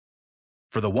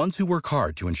For the ones who work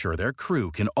hard to ensure their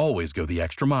crew can always go the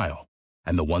extra mile,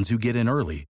 and the ones who get in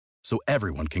early so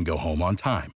everyone can go home on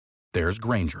time, there's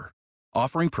Grainger,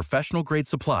 offering professional-grade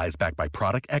supplies backed by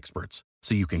product experts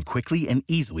so you can quickly and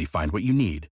easily find what you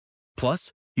need.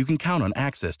 Plus, you can count on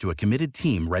access to a committed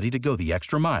team ready to go the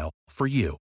extra mile for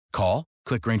you. Call,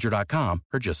 click Grainger.com,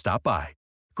 or just stop by.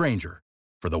 Grainger,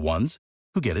 for the ones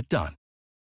who get it done.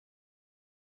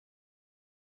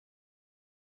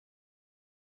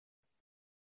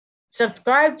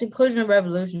 Subscribe to Inclusion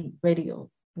Revolution Radio,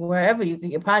 wherever you get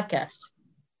your podcasts.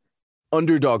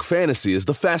 Underdog Fantasy is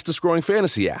the fastest-growing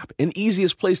fantasy app and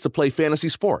easiest place to play fantasy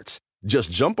sports.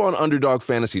 Just jump on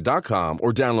UnderdogFantasy.com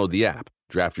or download the app,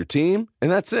 draft your team,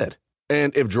 and that's it.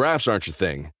 And if drafts aren't your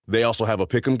thing, they also have a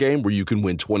pick'em game where you can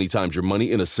win 20 times your money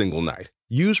in a single night.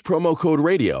 Use promo code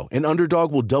RADIO, and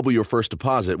Underdog will double your first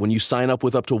deposit when you sign up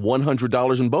with up to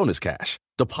 $100 in bonus cash.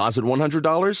 Deposit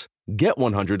 $100, get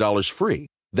 $100 free.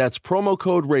 That's promo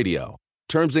code RADIO.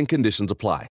 Terms and conditions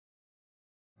apply.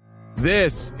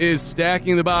 This is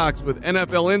Stacking the Box with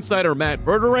NFL insider Matt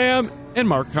Verderame and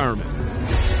Mark Carman.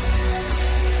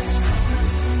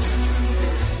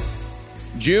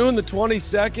 June the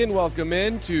 22nd, welcome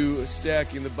into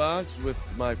Stacking the Box with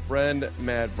my friend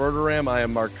Matt Verderame. I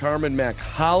am Mark Carman. Mac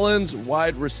Hollins,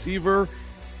 wide receiver.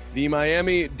 The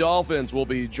Miami Dolphins will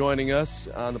be joining us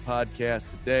on the podcast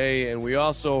today, and we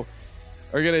also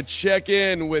are going to check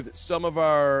in with some of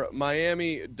our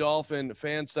Miami Dolphin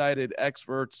fan-sided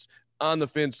experts on the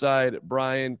fin side,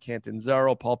 Brian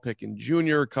Cantanzaro, Paul Pickens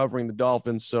Jr. covering the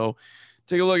Dolphins. So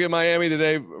take a look at Miami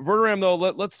today. Verderame, though,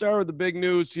 let's start with the big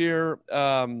news here.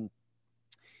 How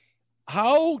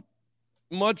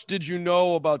much did you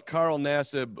know about Carl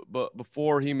Nassib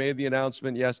before he made the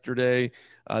announcement yesterday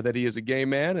that he is a gay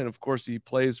man? And, of course, he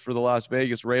plays for the Las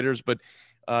Vegas Raiders. But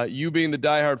you being the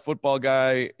diehard football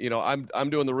guy, you know, I'm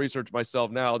doing the research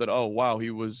myself now that, oh, wow,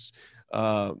 he was,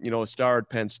 a star at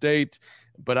Penn State.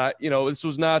 But, this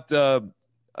was not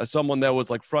someone that was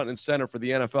like front and center for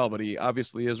the NFL, but he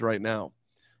obviously is right now.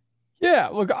 Yeah,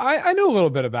 look, I knew a little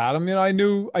bit about him.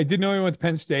 I did know he went to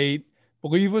Penn State.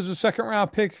 Believe was a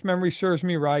second-round pick, if memory serves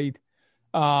me right.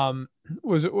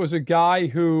 Was a guy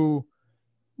who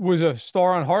was a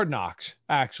star on Hard Knocks,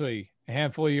 actually, a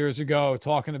handful of years ago,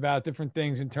 talking about different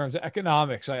things in terms of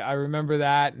economics. I remember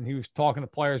that, and he was talking to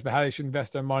players about how they should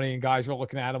invest their money, and guys were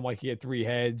looking at him like he had three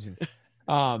heads. And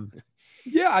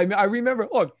I remember,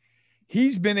 look,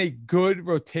 he's been a good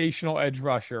rotational edge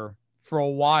rusher for a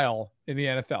while in the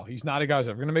NFL. He's not a guy who's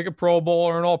ever going to make a Pro Bowl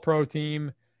or an All-Pro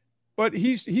team, but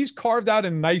he's carved out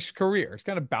a nice career. He's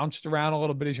kind of bounced around a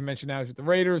little bit, as you mentioned, now he's with the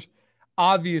Raiders.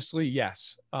 Obviously,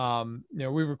 yes.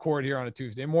 We record here on a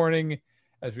Tuesday morning,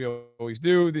 as we always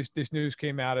do. This news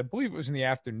came out, I believe it was in the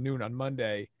afternoon on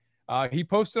Monday. He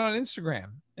posted on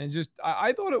Instagram, and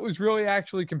I thought it was really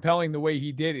actually compelling the way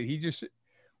he did it. He just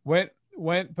went,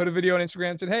 put a video on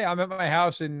Instagram, said, "Hey, I'm at my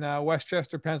house in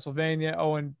Westchester, Pennsylvania.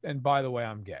 Oh, and by the way,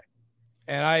 I'm gay."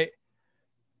 And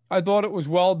I thought it was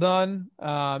well done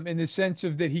in the sense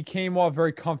of that he came off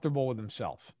very comfortable with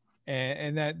himself.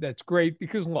 And that's great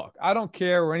because, look, I don't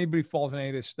care where anybody falls in any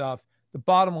of this stuff. The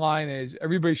bottom line is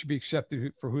everybody should be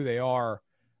accepted for who they are.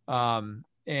 And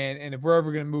if we're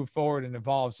ever going to move forward and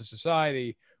evolve as a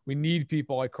society, we need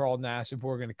people like Carl Nassib who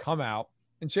are going to come out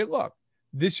and say, look,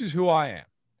 this is who I am.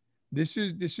 This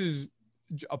is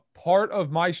a part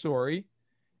of my story,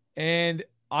 and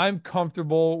I'm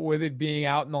comfortable with it being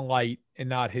out in the light and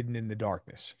not hidden in the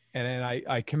darkness. And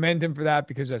I commend him for that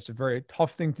because that's a very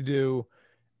tough thing to do.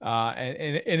 And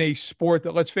in a sport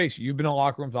that, let's face it, you've been in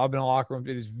locker rooms, I've been in locker rooms.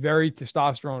 It is very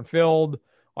testosterone filled, a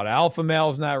lot of alpha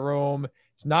males in that room.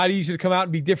 It's not easy to come out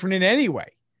and be different in any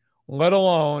way, let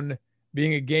alone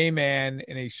being a gay man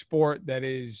in a sport that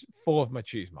is full of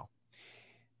machismo.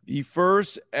 The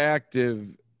first active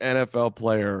NFL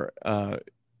player,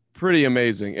 pretty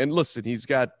amazing. And listen, he's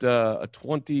got a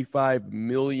 $25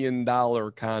 million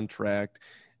contract,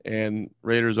 and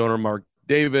Raiders owner Mark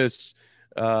Davis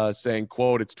saying,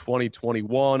 quote, "It's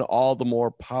 2021, all the more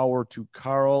power to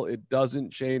Carl. It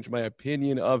doesn't change my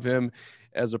opinion of him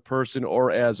as a person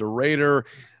or as a Raider."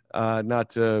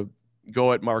 Not to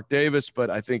go at Mark Davis,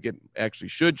 but I think it actually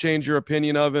should change your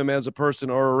opinion of him as a person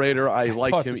or a Raider. I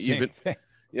like him even.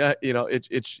 Yeah,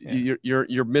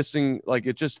 you're missing, like,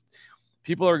 it just,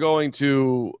 people are going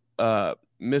to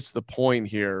miss the point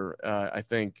here, I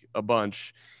think, a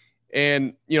bunch.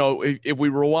 And, if we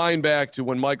rewind back to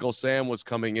when Michael Sam was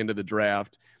coming into the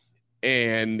draft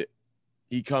and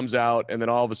he comes out and then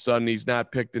all of a sudden he's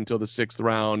not picked until the 6th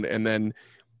round, and then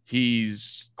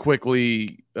he's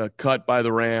quickly cut by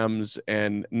the Rams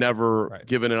and never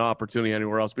given an opportunity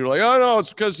anywhere else. People are like, oh, no, it's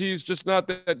because he's just not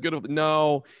that good.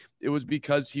 No, it was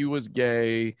because he was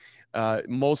gay.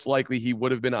 Most likely he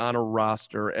would have been on a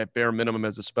roster at bare minimum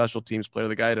as a special teams player.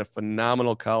 The guy had a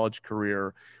phenomenal college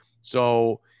career.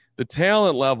 So the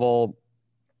talent level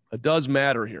does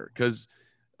matter here, because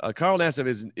Carl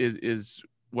Nassib is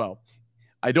well,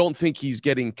 I don't think he's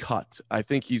getting cut. I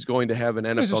think he's going to have an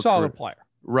NFL He's a solid career. player.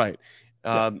 Right.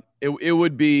 It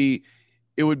would be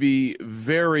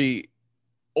very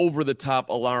over the top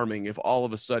alarming if all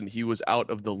of a sudden he was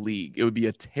out of the league. It would be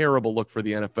a terrible look for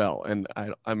the NFL. And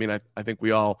I think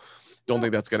we all don't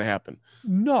think that's going to happen.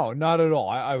 No, not at all.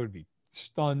 I would be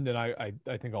stunned. And I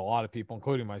think a lot of people,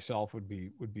 including myself, would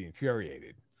be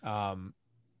infuriated.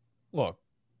 Look,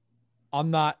 I'm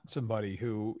not somebody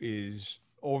who is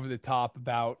over the top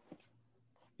about,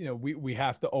 we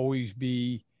have to always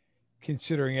be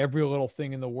considering every little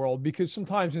thing in the world, because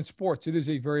sometimes in sports, it is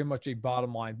very much a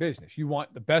bottom line business. You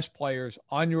want the best players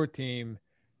on your team,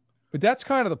 but that's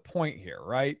kind of the point here,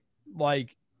 right?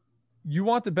 Like, you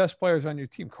want the best players on your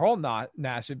team. Carl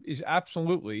Nassib is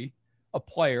absolutely a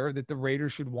player that the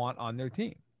Raiders should want on their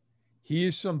team. He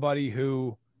is somebody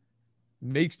who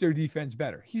makes their defense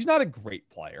better. He's not a great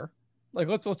player. Like,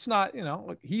 let's not,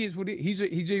 he is he's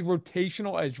a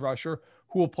rotational edge rusher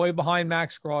who will play behind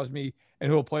Max Crosby and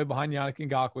who will play behind Yannick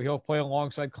Ngakoue. He'll play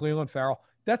alongside Cleveland Farrell.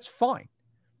 That's fine.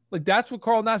 Like, that's what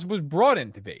Carl Nassib was brought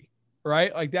in to be,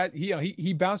 right? Like that,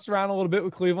 he bounced around a little bit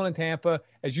with Cleveland and Tampa.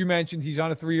 As you mentioned, he's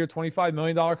on a 3-year, $25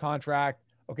 million contract.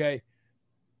 Okay.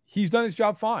 He's done his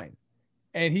job fine.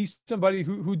 And he's somebody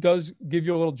who does give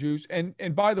you a little juice.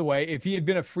 And by the way, if he had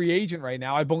been a free agent right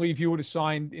now, I believe he would have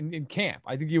signed in camp.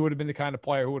 I think he would have been the kind of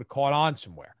player who would have caught on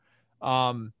somewhere.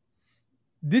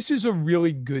 This is a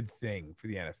really good thing for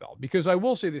the NFL, because I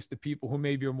will say this to people who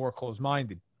maybe are more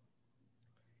closed-minded.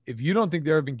 If you don't think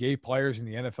there have been gay players in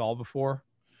the NFL before,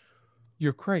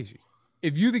 you're crazy.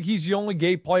 If you think he's the only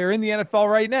gay player in the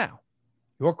NFL right now,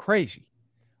 you're crazy.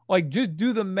 Like, just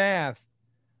do the math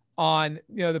on,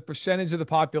 the percentage of the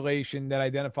population that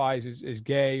identifies as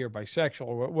gay or bisexual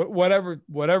or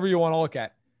whatever you want to look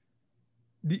at.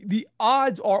 The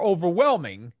odds are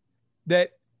overwhelming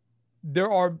that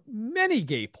there are many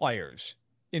gay players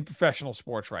in professional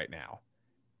sports right now.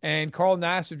 And Carl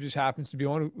Nassib just happens to be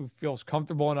one who feels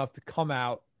comfortable enough to come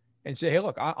out and say, hey,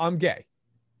 look, I'm gay.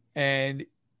 And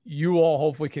you all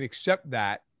hopefully can accept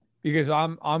that, because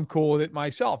I'm cool with it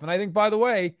myself. And I think, by the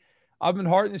way, I've been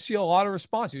heartened to see a lot of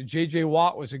responses. J.J.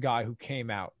 Watt was a guy who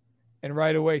came out and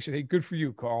right away said, hey, good for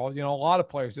you, Carl. A lot of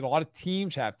players did. A lot of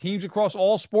teams have. Teams across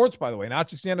all sports, by the way, not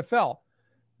just the NFL.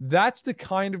 That's the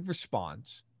kind of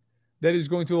response that is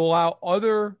going to allow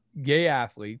other gay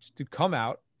athletes to come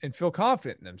out and feel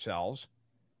confident in themselves.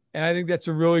 And I think that's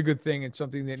a really good thing, and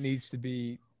something that needs to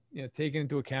be taken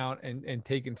into account and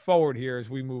taken forward here as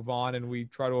we move on and we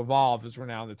try to evolve, as we're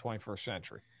now in the 21st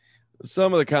century.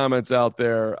 Some of the comments out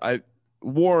there,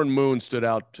 Warren Moon stood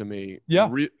out to me. Yeah.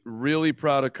 Really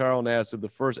proud of Carl Nassib, the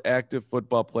first active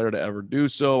football player to ever do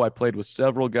so. I played with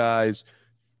several guys,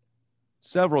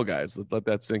 let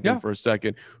that sink in for a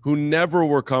second, who never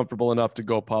were comfortable enough to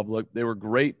go public. They were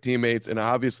great teammates and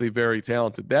obviously very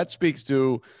talented. That speaks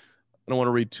to, I don't want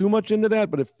to read too much into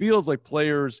that, but it feels like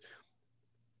players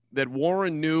that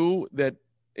Warren knew that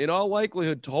in all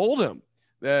likelihood told him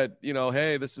that,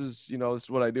 hey, this is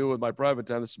what I do with my private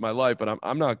time. This is my life, but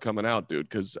I'm not coming out, dude,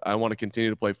 because I want to continue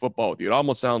to play football with you. It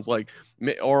almost sounds like,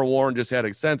 or Warren just had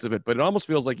a sense of it, but it almost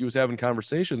feels like he was having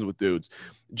conversations with dudes.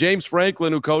 James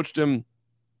Franklin, who coached him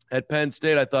at Penn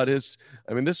State, I thought this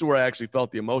is where I actually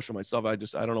felt the emotion myself. I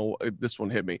don't know, this one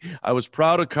hit me. I was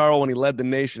proud of Carl when he led the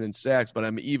nation in sacks, but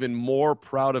I'm even more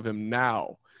proud of him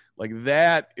now. Like,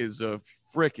 that is a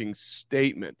freaking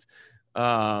statement.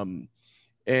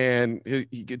 And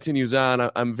he continues on.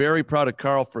 I'm very proud of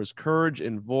Carl for his courage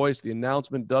and voice. The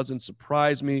announcement doesn't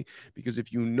surprise me, because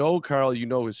if you know Carl, you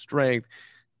know his strength.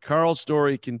 Carl's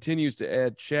story continues to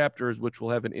add chapters which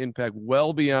will have an impact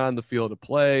well beyond the field of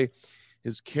play.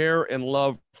 His care and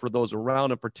love for those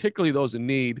around him, particularly those in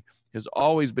need, has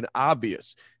always been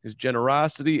obvious. His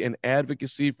generosity and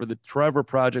advocacy for the Trevor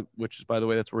Project, which is, by the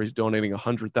way, that's where he's donating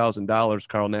 $100,000,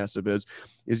 Carl Nassib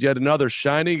is yet another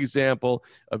shining example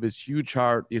of his huge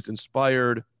heart. He has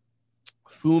inspired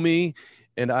Fumi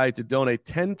and I to donate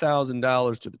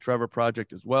 $10,000 to the Trevor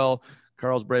Project as well.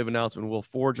 Carl's brave announcement will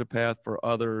forge a path for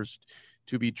others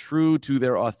to be true to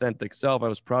their authentic self. I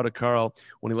was proud of Carl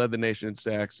when he led the nation in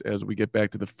sacks, as we get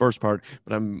back to the first part,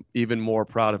 but I'm even more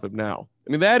proud of him now.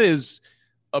 That is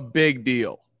a big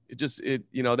deal.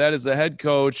 That is the head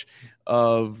coach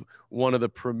of one of the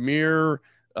premier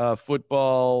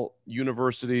football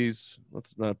universities.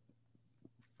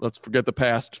 Let's forget the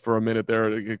past for a minute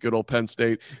there. Good old Penn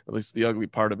State, at least the ugly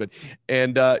part of it.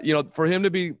 And, for him to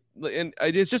be – and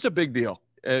it's just a big deal.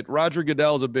 Roger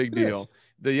Goodell is a big deal.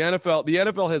 The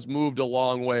NFL has moved a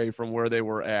long way from where they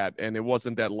were at, and it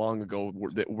wasn't that long ago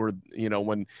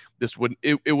when this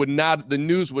the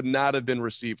news would not have been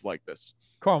received like this.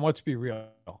 Carl, let's be real.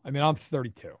 I mean, I'm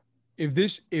 32.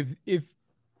 If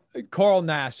Carl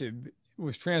Nassib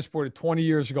was transported 20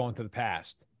 years ago into the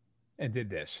past and did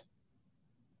this,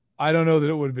 I don't know that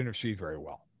it would have been received very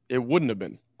well. It wouldn't have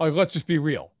been. Like, let's just be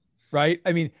real, right?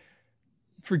 I mean,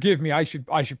 forgive me, I should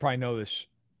probably know this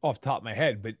off the top of my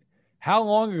head, but how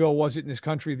long ago was it in this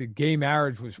country that gay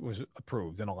marriage was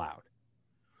approved and allowed?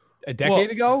 A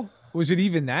decade ago? Was it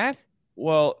even that?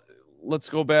 Well, let's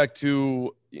go back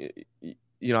to,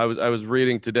 I was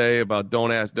reading today about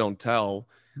Don't Ask, Don't Tell.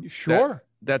 Sure.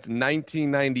 That's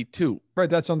 1992. Right,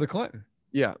 that's under Clinton.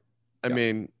 Yeah. I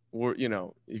mean,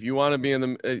 if you want to be in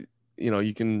the,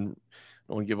 you can,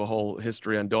 I want to give a whole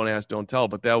history on Don't Ask, Don't Tell,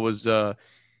 but that was,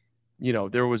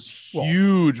 there was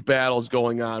huge battles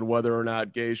going on whether or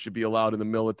not gays should be allowed in the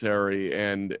military,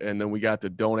 and then we got to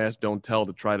Don't Ask, Don't Tell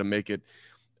to try to make it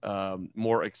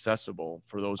more accessible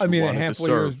for those who wanted to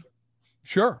serve.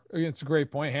 Sure, it's a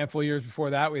great point. A handful of years before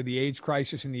that, we had the AIDS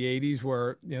crisis in the 80s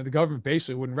where the government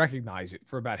basically wouldn't recognize it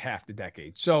for about half the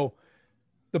decade. So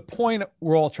the point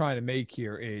we're all trying to make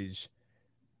here is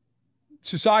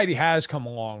society has come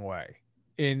a long way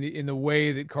in the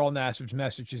way that Carl Nassib's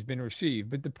message has been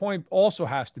received. But the point also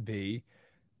has to be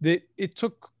that it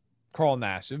took Carl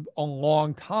Nassib a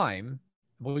long time,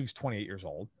 I believe he's 28 years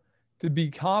old, to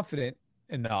be confident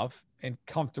enough and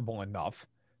comfortable enough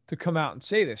to come out and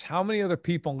say this. How many other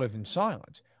people live in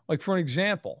silence? Like, for an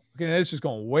example, this is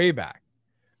going way back.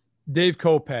 Dave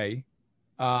Kopay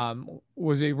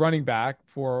was a running back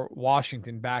for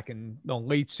Washington back in the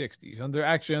late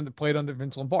 60s, played under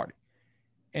Vince Lombardi.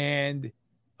 And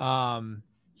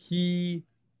he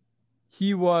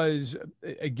was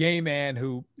a gay man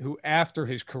who after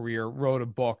his career wrote a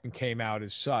book and came out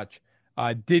as such,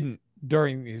 didn't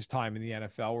during his time in the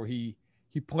NFL, where he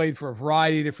played for a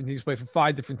variety of different teams, played for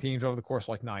 5 different teams over the course of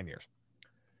like 9 years.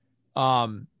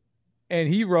 And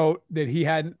he wrote that he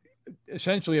had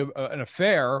essentially an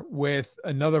affair with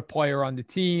another player on the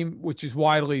team, which is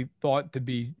widely thought to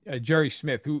be Jerry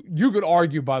Smith, who you could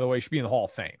argue, by the way, should be in the Hall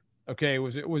of Fame. Okay. It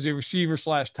was a receiver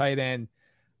 / tight end.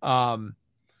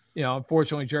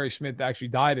 Unfortunately, Jerry Smith actually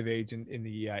died of AIDS in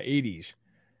the 80s.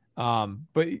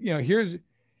 But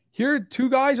here are 2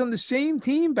 guys on the same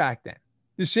team back then.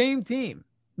 The same team.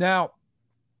 Now,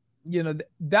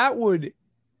 that would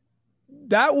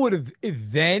have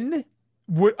then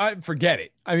I forget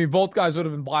it. I mean, both guys would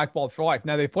have been blackballed for life.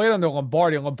 Now, they played under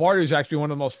Lombardi. Lombardi was actually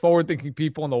one of the most forward-thinking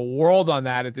people in the world on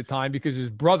that at the time because his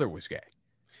brother was gay.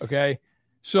 Okay,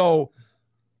 so,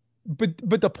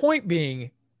 but the point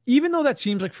being, even though that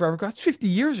seems like forever ago, that's 50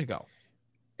 years ago,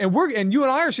 and you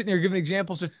and I are sitting here giving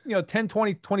examples of 10,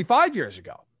 20, 25 years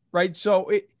ago, right? So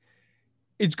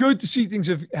it's good to see things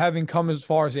having come as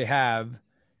far as they have.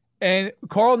 And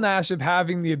Carl Nassib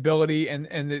having the ability and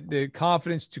the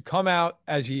confidence to come out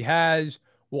as he has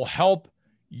will help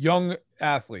young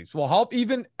athletes, will help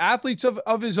even athletes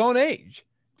of his own age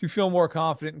to feel more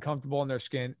confident and comfortable in their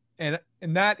skin. And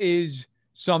that is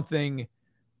something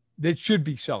that should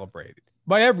be celebrated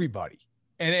by everybody.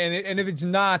 And if it's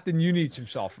not, then you need some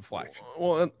self-reflection.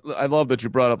 Well, I love that you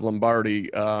brought up Lombardi,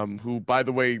 who, by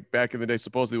the way, back in the day,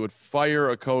 supposedly would fire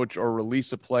a coach or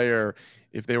release a player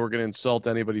if they were going to insult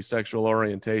anybody's sexual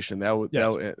orientation.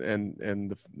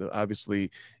 Obviously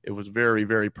it was very,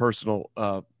 very personal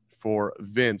for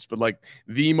Vince, but like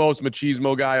the most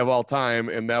machismo guy of all time,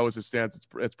 and that was his stance.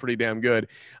 It's pretty damn good.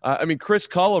 Chris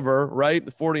Culliver, right?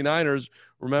 The 49ers.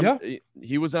 Remember,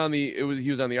 he was on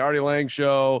the Artie Lang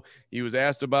show. He was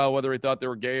asked about whether he thought there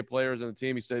were gay players on the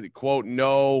team. He said, quote,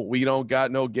 "No, we don't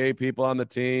got no gay people on the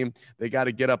team. They got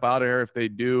to get up out of here if they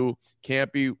do.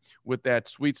 Can't be with that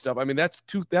sweet stuff." I mean, that's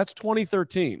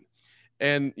 2013.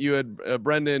 And you had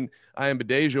Brendan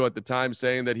Iambadejo at the time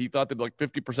saying that he thought that like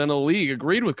 50% of the league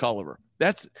agreed with Culliver.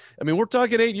 We're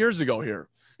talking 8 years ago here.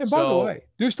 And by the way,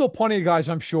 there's still plenty of guys,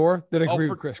 I'm sure, that agree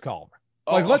with Chris Culliver.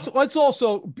 Let's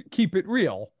also keep it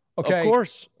real. Okay. Of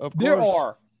course.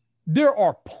 There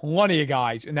are plenty of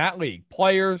guys in that league,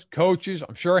 players, coaches,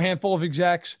 I'm sure a handful of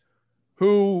execs,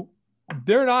 who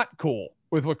they're not cool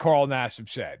with what Carl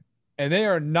Nassib said, and they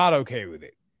are not okay with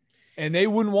it. And they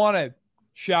wouldn't want to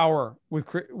shower with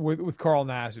Carl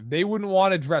Nassib. They wouldn't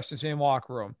want to dress the same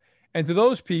locker room. And to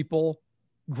those people,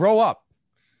 grow up.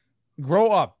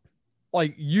 Grow up.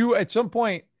 Like, you at some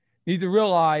point need to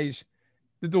realize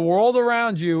that the world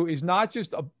around you is not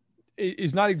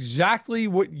exactly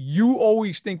what you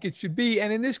always think it should be.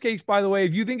 And in this case, by the way,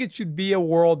 if you think it should be a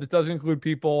world that doesn't include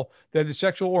people that have the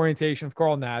sexual orientation of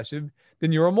Carl Nassib,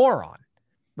 then you're a moron,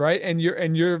 right? And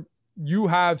you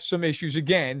have some issues.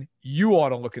 Again, you ought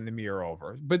to look in the mirror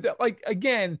over. But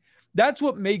again, that's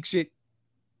what makes it.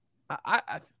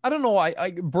 I don't know.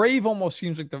 I brave almost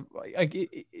seems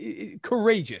like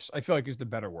courageous. I feel like is the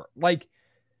better word. Like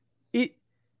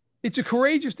it's a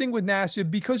courageous thing with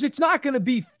Nassib because it's not going to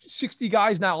be 60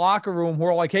 guys in that locker room who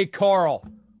are like, "Hey, Carl,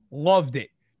 loved it."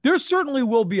 There certainly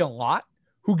will be a lot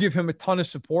who give him a ton of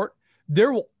support.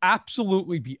 There will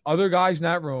absolutely be other guys in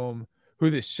that room who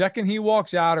the second he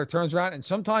walks out or turns around, and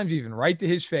sometimes even right to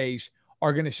his face,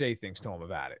 are going to say things to him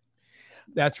about it.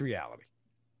 That's reality.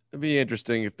 It'd be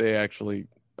interesting if they actually.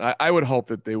 I would hope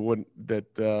that they wouldn't.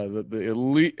 That the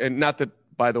elite, and not that,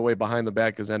 by the way, behind the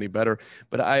back is any better.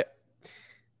 But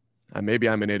maybe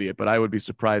I'm an idiot, but I would be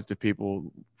surprised if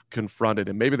people confronted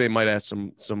him. Maybe they might ask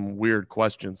some weird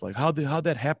questions like how'd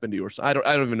that happen to you, or I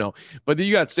don't even know. But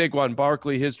you got Saquon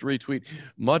Barkley, his retweet.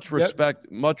 Much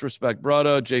respect,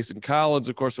 brother. Jason Collins,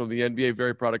 of course, from the NBA,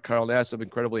 very proud of Carl Nassib,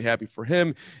 incredibly happy for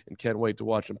him, and can't wait to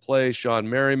watch him play. Sean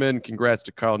Merriman, congrats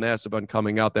to Carl Nassib on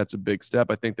coming out. That's a big step.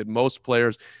 I think that most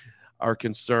players are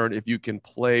concerned if you can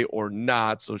play or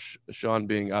not. So Sean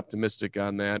being optimistic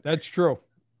on that. That's true.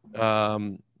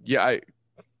 Yeah,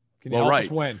 Can you help us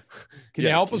win? Can you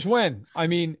help us win? I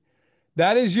mean,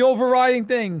 that is the overriding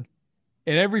thing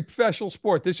in every professional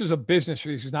sport. This is a business.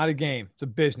 This is not a game. It's a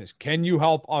business. Can you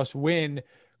help us win?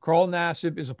 Carl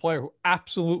Nassib is a player who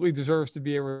absolutely deserves to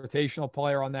be a rotational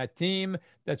player on that team.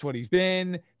 That's what he's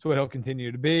been. It's what he'll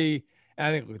continue to be. And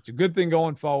I think it's a good thing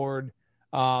going forward.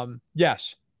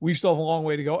 Yes, we still have a long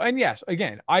way to go. And yes,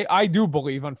 again, I do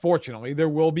believe, unfortunately, there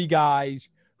will be guys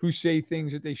who say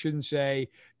things that they shouldn't say.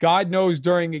 God knows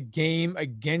during a game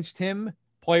against him,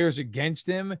 players against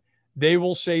him, they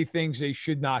will say things they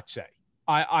should not say.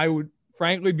 I would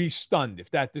frankly be stunned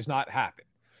if that does not happen.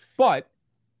 But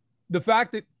the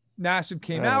fact that Nassib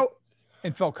came out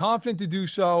and felt confident to do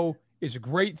so is a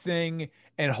great thing.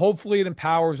 And hopefully it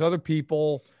empowers other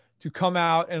people to come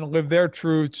out and live their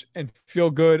truths and feel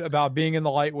good about being in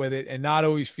the light with it, and not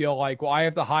always feel like, well, I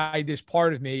have to hide this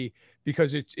part of me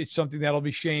because it's something that'll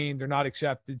be shamed or not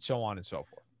accepted, so on and so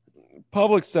forth.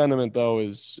 Public sentiment, though,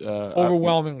 is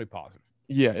overwhelmingly positive.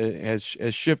 Yeah, it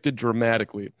has shifted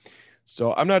dramatically.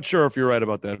 So I'm not sure if you're right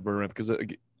about that, Verderame, because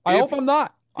I hope I'm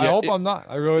not. I hope I'm not.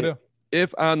 I really do.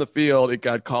 If on the field it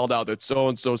got called out that so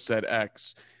and so said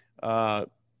X, that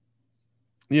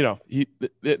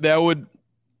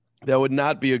would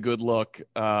not be a good look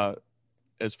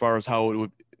as far as how it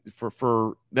would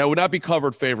for that would not be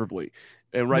covered favorably,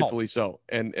 and rightfully so.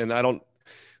 And I don't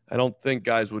think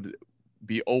guys would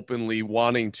be openly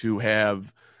wanting to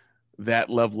have that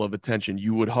level of attention.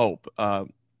 You would hope,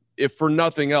 if for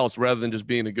nothing else, rather than just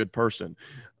being a good person,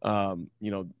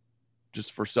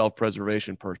 just for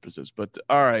self-preservation purposes. But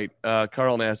all right,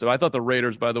 Carl Nassib. I thought the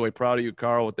Raiders, by the way, proud of you,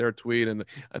 Carl, with their tweet, and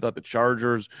I thought the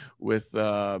Chargers with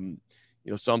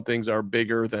some things are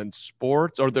bigger than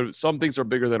sports, or some things are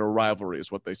bigger than a rivalry,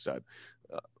 is what they said.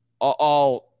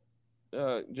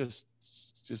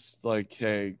 Just like,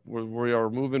 hey, we are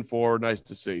moving forward. Nice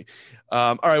to see.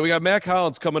 All right, we got Mack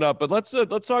Hollins coming up, but let's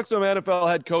talk some NFL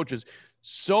head coaches.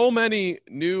 So many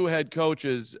new head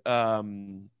coaches.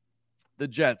 The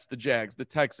Jets, the Jags, the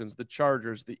Texans, the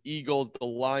Chargers, the Eagles, the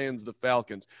Lions, the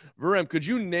Falcons. Verderame, could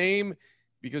you name,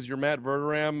 because you're Matt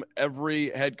Verderame, every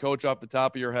head coach off the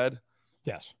top of your head?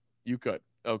 Yes. You could.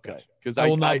 Okay. Because I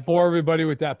will not bore everybody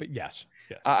with that, but yes.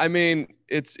 I mean,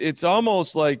 it's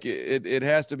almost like it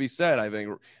has to be said. I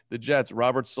think the Jets,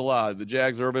 Robert Saleh, the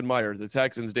Jags, Urban Meyer, the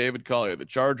Texans, David Collier, the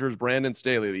Chargers, Brandon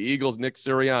Staley, the Eagles, Nick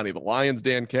Sirianni, the Lions,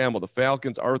 Dan Campbell, the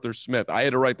Falcons, Arthur Smith. I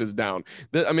had to write this down.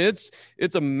 I mean,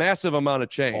 it's a massive amount of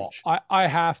change. Well, I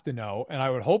have to know, and I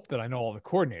would hope that I know all the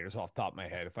coordinators off the top of my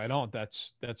head. If I don't,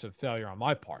 that's a failure on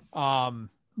my part.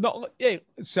 No, hey,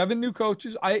 7 new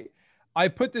coaches. I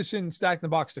put this in Stack in the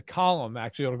Box, the column.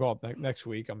 Actually, it'll go up next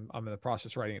week. I'm in the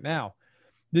process of writing it now.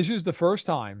 This is the first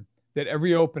time that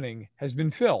every opening has been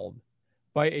filled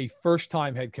by a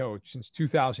first-time head coach since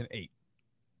 2008.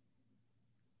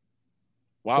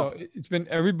 Wow. So it's been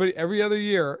every other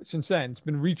year since then. It's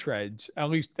been retreads, at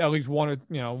least one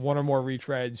or more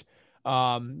retreads.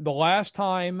 The last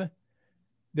time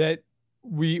that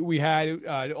we had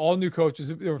all new coaches,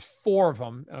 there were 4 of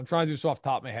them, and I'm trying to do this off the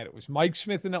top of my head. It was Mike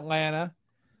Smith in Atlanta.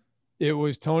 It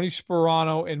was Tony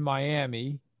Sparano in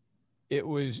Miami. It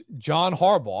was John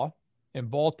Harbaugh in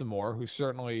Baltimore, who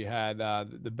certainly had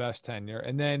the best tenure.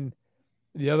 And then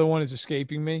the other one is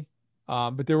escaping me.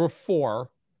 But there were 4,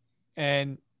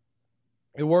 and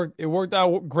it worked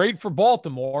out great for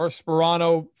Baltimore.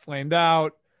 Sperano flamed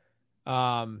out.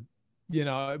 But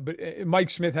Mike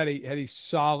Smith had a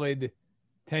solid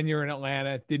tenure in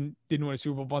Atlanta. Didn't win a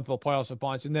Super Bowl, went to the playoffs a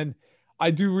bunch. And then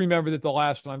I do remember that the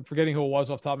last one, I'm forgetting who it was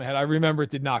off the top of my head. I remember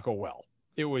it did not go well.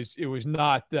 It was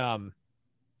not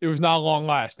long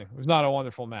lasting. It was not a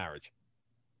wonderful marriage.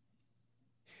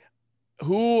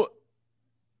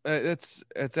 It's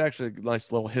actually a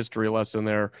nice little history lesson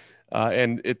there.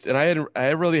 And I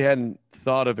really hadn't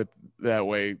thought of it that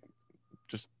way.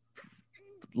 Just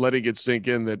letting it sink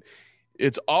in that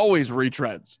it's always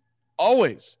retreads,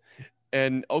 always.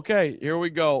 And okay, here we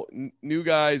go. New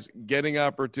guys getting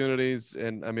opportunities.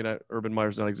 And I mean, Urban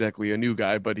Meyer's not exactly a new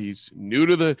guy, but he's new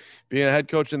to being a head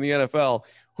coach in the NFL.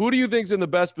 Who do you think's in the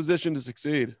best position to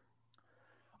succeed?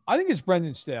 I think it's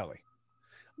Brendan Staley.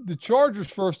 The Chargers,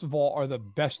 first of all, are the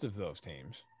best of those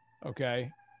teams. Okay.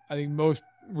 I think most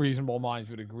reasonable minds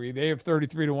would agree. They have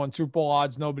 33-1 Super Bowl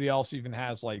odds. Nobody else even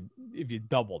has, like, if you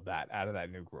doubled that out of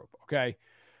that new group. Okay.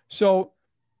 So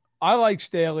I like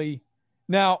Staley.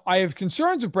 Now, I have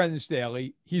concerns with Brendan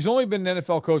Staley. He's only been an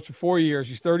NFL coach for 4 years.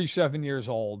 He's 37 years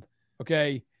old.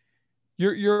 Okay.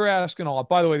 You're asking a lot.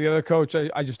 By the way, the other coach,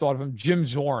 I just thought of him, Jim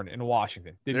Zorn in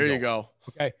Washington. There you go.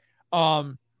 Okay.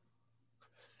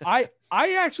 I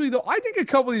actually, though, I think a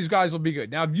couple of these guys will be good.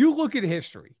 Now, if you look at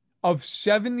history of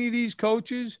 70 of these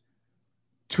coaches,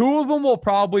 2 of them will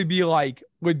probably be like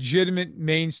legitimate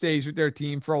mainstays with their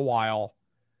team for a while.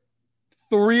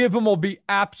 3 of them will be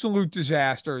absolute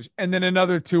disasters. And then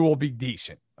another 2 will be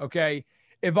decent. Okay.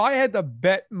 If I had to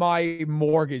bet my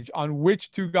mortgage on which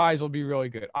 2 guys will be really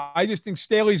good, I just think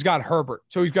Staley's got Herbert.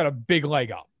 So he's got a big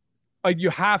leg up. Like,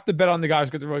 you have to bet on the guys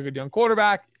who got the really good young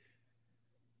quarterback.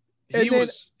 He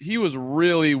was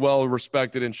really well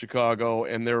respected in Chicago,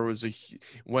 and there was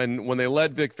when they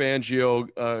let Vic Fangio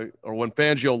or when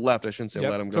Fangio left, I shouldn't say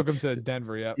let him go. Took him to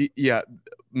Denver. Yeah.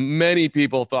 Many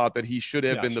people thought that he should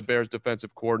have been the Bears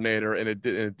defensive coordinator, and it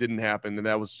didn't happen, and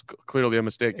that was clearly a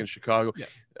mistake in Chicago.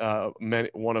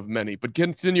 One of many. But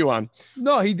continue on.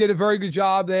 No, he did a very good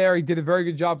job there. He did a very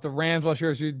good job with the Rams last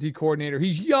year as a D coordinator.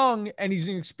 He's young and he's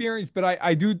inexperienced, but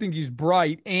I do think he's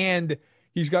bright, and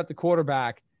he's got the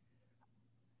quarterback.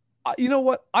 You know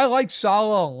what? I like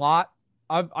Saleh a lot.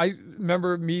 I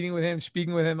remember meeting with him,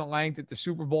 speaking with him at length at the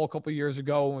Super Bowl a couple of years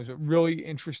ago, and was a really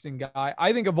interesting guy.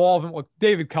 I think of all of them, look,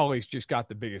 David Culley's just got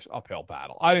the biggest uphill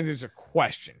battle. I think there's a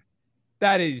question.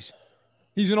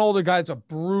 He's an older guy. It's a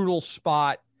brutal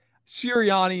spot.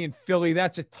 Sirianni in Philly,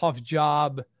 that's a tough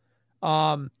job.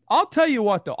 I'll tell you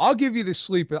what, though. I'll give you the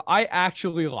sleeper. I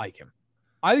actually like him.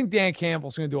 I think Dan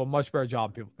Campbell's going to do a much better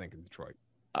job than people think in Detroit.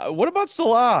 What about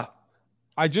Salah?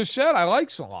 I just said I like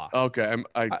Salah. Okay,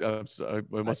 I'm sorry.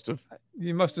 I must have.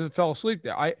 You must have fell asleep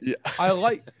there. I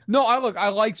like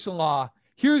Salah.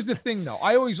 Here's the thing, though.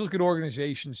 I always look at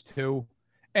organizations too,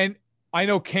 and I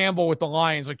know Campbell with the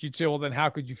Lions. Like, you'd say, well, then how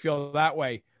could you feel that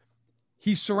way?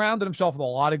 He surrounded himself with a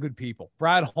lot of good people.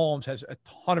 Brad Holmes has a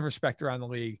ton of respect around the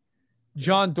league.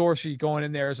 John Dorsey going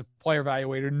in there as a player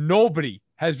evaluator. Nobody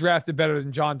has drafted better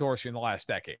than John Dorsey in the last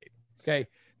decade. Okay,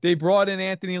 they brought in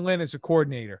Anthony Lynn as a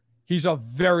coordinator. He's a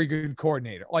very good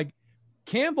coordinator. Like,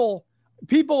 Campbell,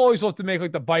 people always love to make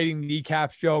like the biting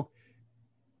kneecaps joke.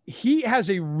 He has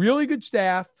a really good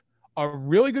staff, a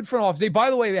really good front office. By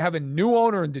the way, they have a new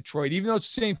owner in Detroit, even though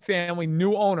it's the same family,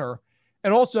 new owner.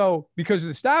 And also, because of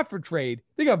the Stafford trade,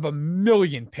 they have 1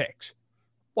 million picks.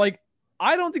 Like,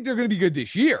 I don't think they're going to be good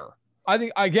this year. I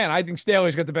think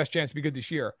Staley's got the best chance to be good this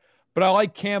year. But I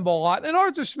like Campbell a lot. And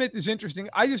Arthur Smith is interesting.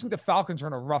 I just think the Falcons are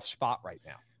in a rough spot right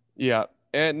now. Yeah.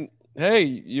 And hey,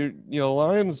 you know,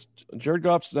 Lions, Jared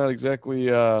Goff's not exactly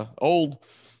old.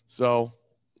 So,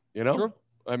 you know, Sure.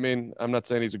 I mean, I'm not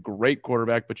saying he's a great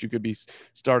quarterback, but you could be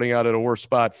starting out at a worse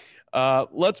spot.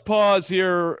 Let's pause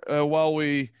here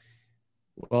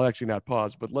actually not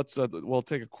pause, but we'll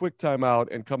take a quick timeout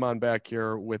and come on back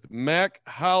here with Mack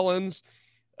Hollins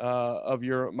of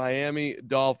your Miami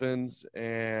Dolphins.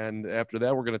 And after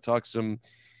that, we're going to talk some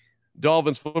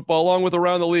Dolphins football along with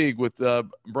Around the League with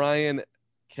Brian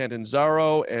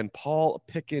Catanzaro and Paul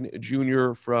Pickin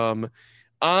Jr. from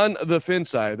On the Fin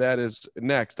Side. That is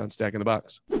next on Stacking the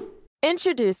Box.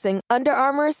 Introducing Under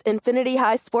Armour's Infinity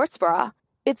High Sports Bra.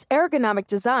 Its ergonomic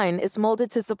design is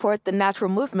molded to support the natural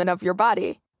movement of your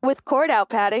body. With cord-out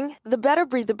padding, the better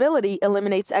breathability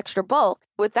eliminates extra bulk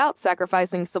without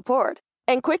sacrificing support.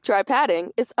 And quick-dry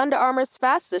padding is Under Armour's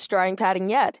fastest-drying padding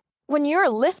yet. When you're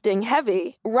lifting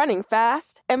heavy, running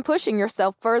fast, and pushing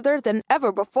yourself further than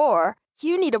ever before,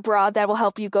 you need a bra that will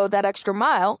help you go that extra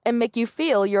mile and make you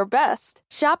feel your best.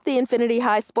 Shop the Infinity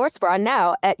High Sports Bra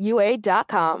now at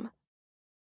UA.com.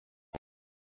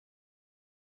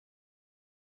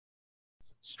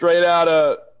 Straight out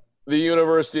of the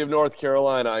University of North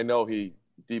Carolina. I know he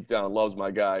deep down loves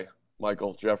my guy,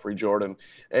 Michael Jeffrey Jordan.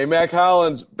 Hey, Mack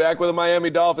Hollins, back with the Miami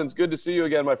Dolphins. Good to see you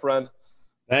again, my friend.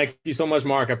 Thank you so much,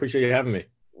 Mark. I appreciate you having me.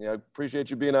 Yeah, I appreciate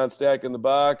you being on Stack in the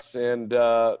Box. And,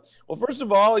 well, first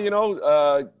of all,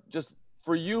 just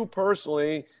for you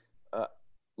personally,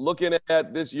 looking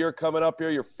at this year coming up here,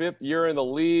 your 5th year in the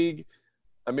league,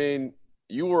 I mean,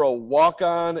 you were a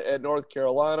walk-on at North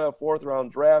Carolina,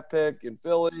 4th-round draft pick in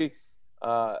Philly.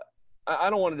 I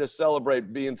don't want to just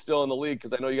celebrate being still in the league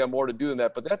because I know you got more to do than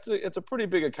that, but it's a pretty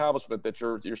big accomplishment that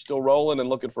you're still rolling and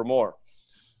looking for more.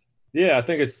 Yeah, I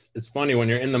think it's funny when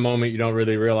you're in the moment, you don't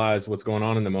really realize what's going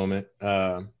on in the moment.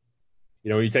 When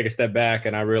you take a step back,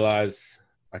 and I realize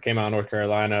I came out of North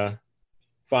Carolina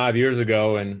 5 years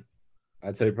ago, and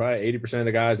I'd say probably 80% of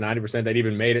the guys, 90% that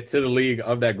even made it to the league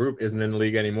of that group isn't in the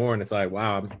league anymore. And it's like,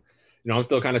 wow, I'm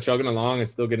still kind of chugging along and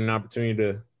still getting an opportunity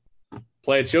to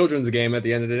play a children's game at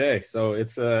the end of the day. So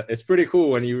it's pretty cool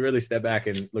when you really step back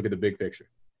and look at the big picture.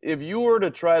 If you were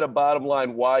to try to bottom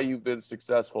line why you've been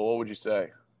successful, what would you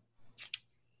say?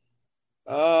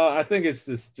 I think it's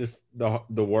just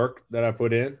the work that I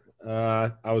put in.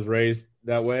 I was raised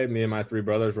that way. Me and my 3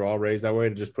 brothers were all raised that way,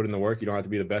 to just put in the work. You don't have to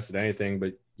be the best at anything,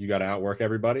 but you got to outwork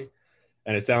everybody.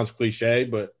 And it sounds cliche,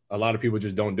 but a lot of people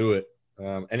just don't do it.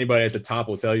 Anybody at the top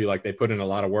will tell you, like, they put in a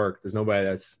lot of work. There's nobody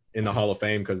that's in the Hall of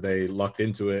Fame because they lucked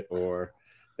into it or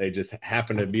they just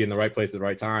happen to be in the right place at the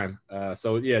right time.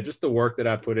 So, yeah, just the work that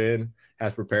I put in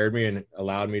has prepared me and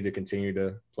allowed me to continue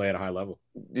to play at a high level.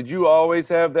 Did you always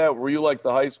have that? Were you like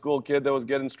the high school kid that was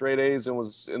getting straight A's and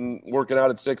was working out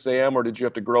at 6 a.m., or did you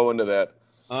have to grow into that?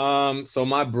 So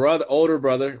my older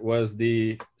brother was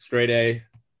the straight A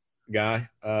guy.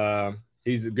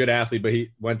 He's a good athlete, but he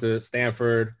went to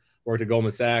Stanford, worked at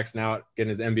Goldman Sachs, now getting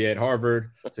his MBA at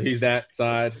Harvard. So he's that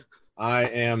side. I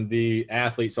am the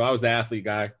athlete. So I was the athlete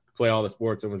guy, play all the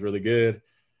sports and was really good.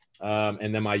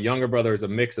 And then my younger brother is a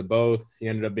mix of both. He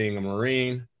ended up being a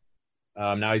Marine.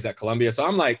 Now he's at Columbia. So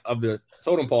I'm like, of the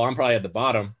totem pole, I'm probably at the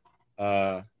bottom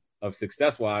of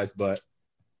success-wise, but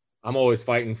I'm always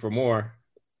fighting for more.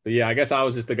 But, yeah, I guess I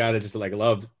was just the guy that just, like,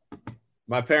 loved.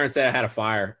 My parents said I had a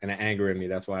fire and an anger in me.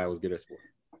 That's why I was good at sports.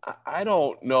 I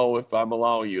don't know if I'm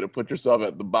allowing you to put yourself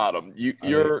at the bottom.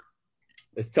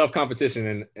 It's tough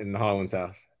competition in the Hollins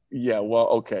house. Yeah, well,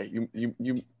 okay. You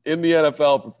in the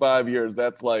NFL for 5 years,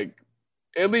 that's like,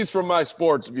 at least from my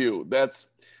sports view, that's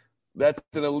an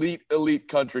elite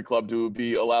country club to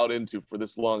be allowed into for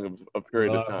this long of a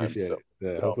period of time. So,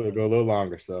 yeah, hopefully it'll go a little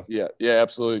longer. So yeah,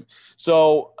 absolutely.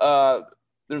 So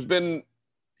there's been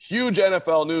huge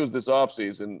NFL news this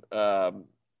offseason.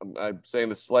 I'm saying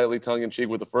this slightly tongue-in-cheek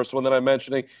with the first one that I'm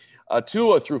mentioning.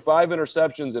 Tua threw 5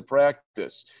 interceptions at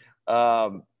practice.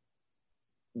 That,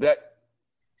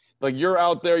 like, you're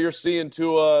out there, you're seeing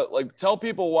Tua. Like, tell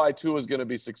people why Tua is going to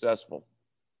be successful.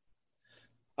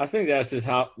 I think that's just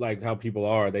how people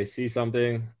are. They see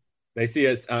something, they see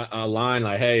it's a line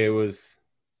like, hey, it was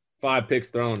 5 picks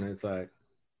thrown. And it's like,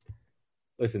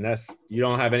 listen, you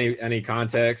don't have any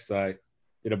context. Like,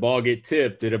 did a ball get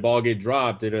tipped? Did a ball get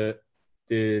dropped? There's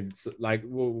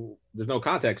no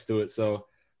context to it. So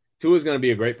Tua's going to be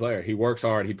a great player. He works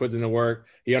hard. He puts in the work.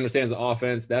 He understands the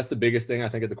offense. That's the biggest thing, I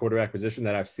think, at the quarterback position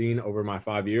that I've seen over my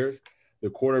 5 years. The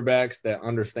quarterbacks that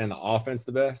understand the offense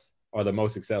the best are the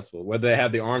most successful, whether they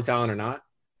have the arm talent or not.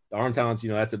 The arm talent's,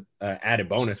 that's an added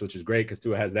bonus, which is great because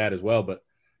Tua has that as well. But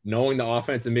knowing the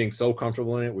offense and being so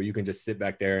comfortable in it where you can just sit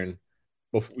back there and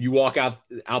before you walk out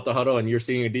the huddle and you're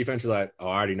seeing a defense, you're like, oh,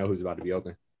 I already know who's about to be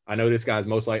open. I know this guy's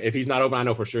most likely – if he's not open, I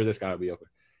know for sure this guy will be open.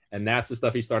 And that's the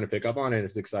stuff he's starting to pick up on, and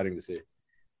it's exciting to see.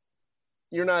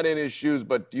 You're not in his shoes,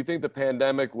 but do you think the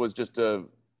pandemic was just a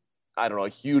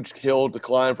huge hill to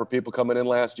climb for people coming in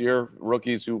last year,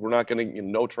 rookies who were not going to,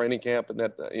 no training camp and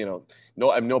that,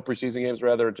 no preseason games,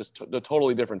 rather, just a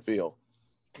totally different feel?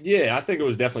 Yeah, I think it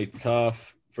was definitely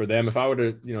tough for them. If I were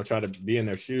to, try to be in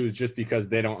their shoes, just because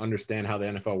they don't understand how the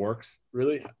NFL works,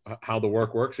 really, how the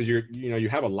work works, is you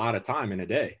have a lot of time in a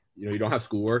day. You don't have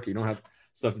schoolwork, you don't have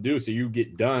stuff to do. So you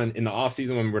get done in the off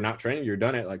season when we're not training, you're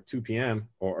done at like 2 p.m.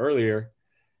 or earlier.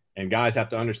 And guys have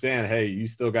to understand, hey, you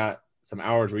still got some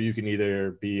hours where you can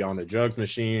either be on the jugs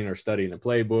machine or studying the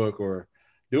playbook or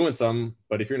doing something.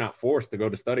 But if you're not forced to go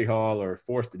to study hall or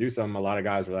forced to do something, a lot of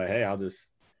guys are like, hey, I'll just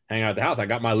hang out at the house. I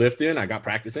got my lift in, I got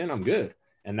practice in, I'm good.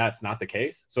 And that's not the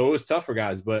case. So it was tough for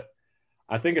guys, but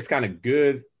I think it's kind of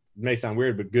good may sound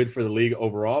weird, but good for the league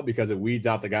overall because it weeds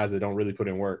out the guys that don't really put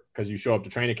in work. Because you show up to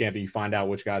training camp and you find out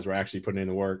which guys were actually putting in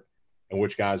the work and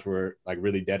which guys were like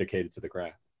really dedicated to the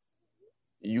craft.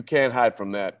 You can't hide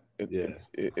from that.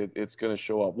 It's going to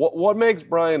show up. What makes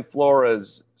Brian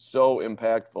Flores so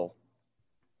impactful?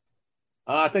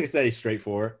 I think it's that he's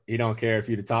straightforward. He don't care if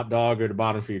you're the top dog or the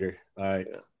bottom feeder. Like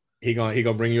he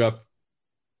gonna bring you up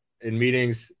in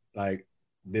meetings. Like,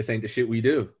 this ain't the shit we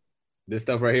do. This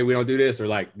stuff right here, we don't do this. Or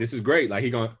like, this is great. Like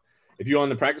if you're on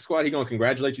the practice squad, he gonna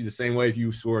congratulate you the same way if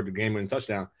you scored the game-winning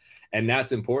touchdown. And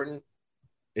that's important.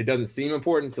 It doesn't seem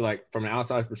important to like from an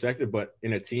outside perspective, but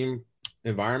in a team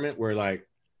environment where like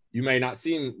you may not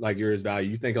seem like you're his value.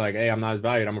 You think like, hey, I'm not as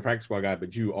valued. I'm a practice squad guy,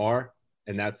 but you are.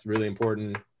 And that's really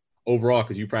important overall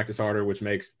because you practice harder, which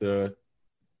makes the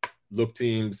look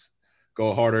teams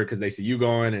go harder because they see you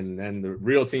going, and then the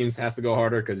real teams has to go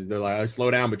harder because they're like, oh, slow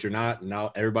down, but you're not. And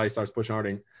now everybody starts pushing harder.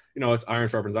 And, it's iron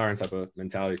sharpens iron type of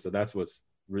mentality. So that's what's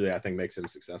really, I think, makes him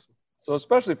successful. So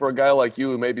especially for a guy like you,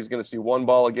 who maybe he's going to see 1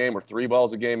 ball a game or 3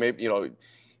 balls a game, maybe,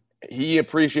 he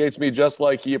appreciates me just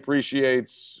like he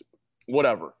appreciates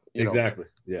whatever. Exactly.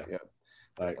 Yeah.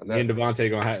 Like me and Devontae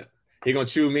gonna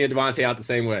chew me and Devontae out the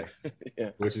same way,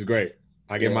 which is great.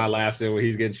 I get my laughs in when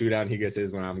he's getting chewed out, and he gets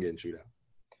his when I'm getting chewed out.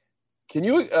 Can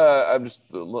you? I'm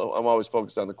always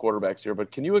focused on the quarterbacks here,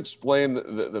 but can you explain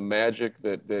the magic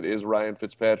that is Ryan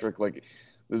Fitzpatrick? Like,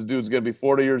 this dude's gonna be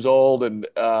 40 years old, and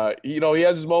he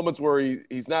has his moments where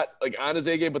he's not like on his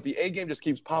A game, but the A game just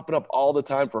keeps popping up all the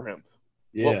time for him.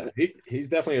 Yeah, he's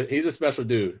definitely a special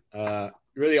dude.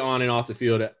 Really on and off the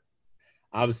field.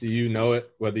 Obviously,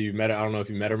 it, whether you met it. I don't know if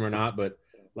you met him or not, but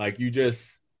like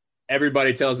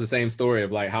everybody tells the same story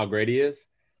of like how great he is.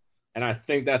 And I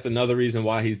think that's another reason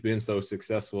why he's been so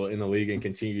successful in the league and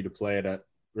continue to play at a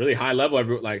really high level.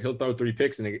 Like he'll throw 3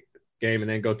 picks in a game and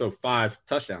then go throw 5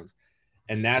 touchdowns.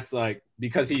 And that's like,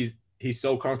 because he's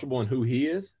so comfortable in who he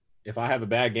is. If I have a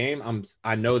bad game,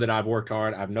 I know that I've worked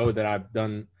hard. I know that I've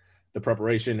done the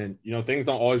preparation, and things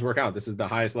don't always work out. This is the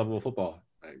highest level of football.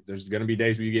 Like, there's going to be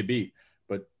days where you get beat.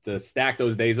 But to stack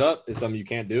those days up is something you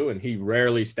can't do, and he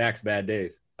rarely stacks bad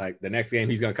days. Like the next game,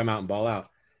 he's going to come out and ball out,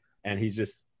 and he's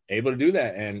just able to do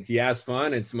that. And he has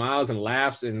fun and smiles and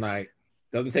laughs and like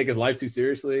doesn't take his life too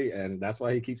seriously, and that's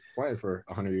why he keeps playing for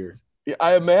 100 years. Yeah,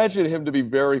 I imagine him to be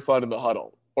very fun in the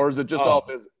huddle, or is it just all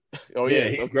business? Oh yeah,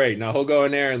 he's great. Now he'll go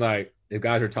in there and like if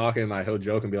guys are talking, like he'll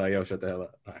joke and be like, "Yo, shut the hell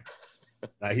up."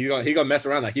 Like he's gonna mess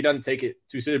around. Like he doesn't take it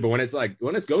too serious, but when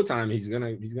it's go time, he's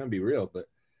gonna be real. But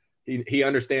he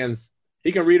understands.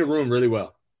 He can read a room really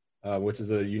well, which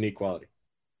is a unique quality.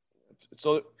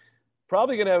 So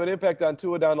probably gonna have an impact on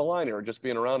Tua down the line here, just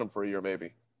being around him for a year,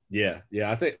 maybe. Yeah.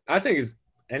 I think it's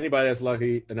anybody that's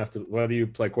lucky enough to, whether you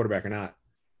play quarterback or not,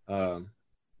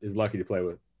 is lucky to play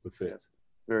with Fitz.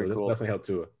 Very cool. Definitely help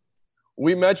Tua.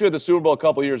 We met you at the Super Bowl a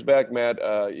couple of years back, Matt.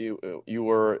 You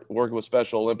were working with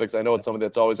Special Olympics. I know it's something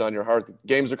that's always on your heart. The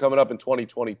games are coming up in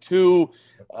 2022.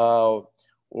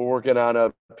 We're working on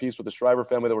a piece with the Shriver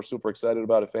family that we're super excited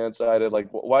about at Fansided. Like,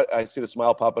 why I see the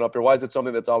smile popping up there. Why is it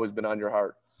something that's always been on your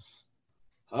heart?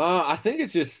 I think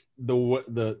it's just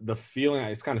the feeling.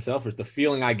 It's kind of selfish. The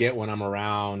feeling I get when I'm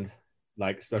around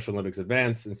like Special Olympics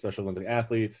events and Special Olympic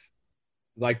athletes,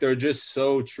 like they're just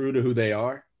so true to who they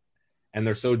are. And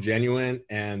they're so genuine,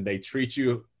 and they treat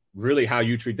you really how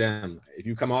you treat them. If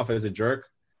you come off as a jerk,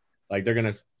 like they're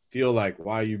going to feel like,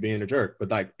 why are you being a jerk? But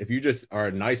like, if you just are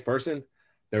a nice person,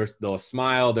 they'll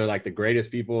smile. They're like the greatest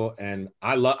people. And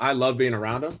I love being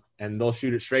around them, and they'll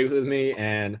shoot it straight with me.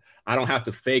 And I don't have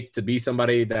to fake to be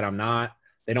somebody that I'm not.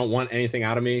 They don't want anything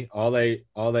out of me. All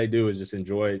they do is just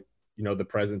enjoy, the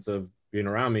presence of being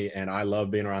around me. And I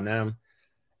love being around them.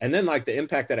 And then like the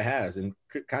impact that it has and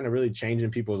kind of really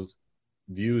changing people's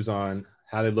views on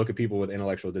how they look at people with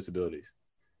intellectual disabilities.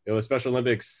 Special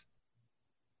Olympics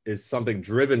is something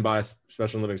driven by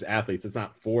Special Olympics athletes. It's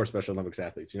not for Special Olympics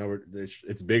athletes.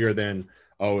 It's bigger than,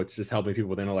 it's just helping people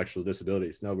with intellectual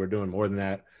disabilities. No, we're doing more than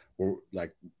that. We're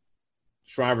like,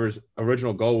 Shriver's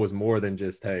original goal was more than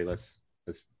just, hey, let's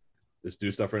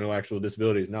do stuff for intellectual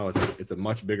disabilities. No, it's a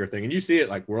much bigger thing. And you see it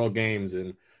like World Games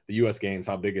and the US Games,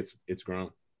 how big it's grown.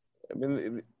 I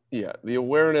mean, yeah, the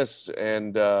awareness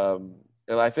and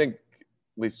I think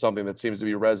at least something that seems to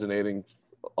be resonating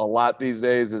a lot these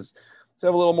days is to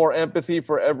have a little more empathy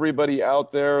for everybody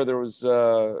out there. There was,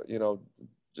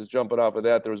 just jumping off of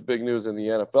that, there was big news in the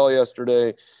NFL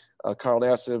yesterday. Carl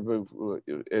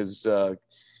Nassib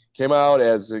came out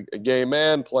as a gay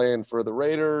man playing for the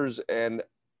Raiders, and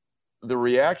the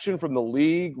reaction from the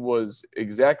league was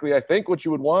exactly, I think, what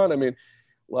you would want. I mean,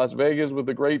 Las Vegas with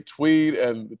a great tweet,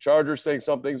 and the Chargers saying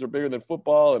some things are bigger than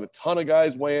football, and a ton of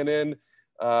guys weighing in.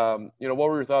 What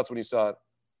were your thoughts when you saw it?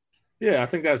 Yeah, I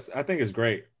think it's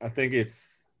great. I think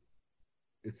it's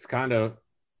kind of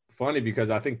funny because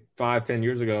I think 5-10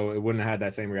 years ago, it wouldn't have had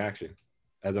that same reaction,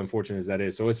 as unfortunate as that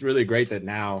is. So it's really great that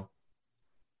now,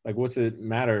 like, what's it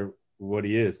matter what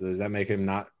he is? Does that make him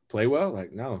not play well?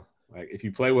 Like, no. Like, if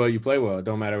you play well, you play well. It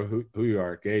don't matter who you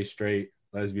are, gay, straight,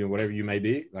 lesbian, whatever you may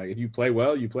be. Like, if you play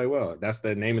well, you play well. That's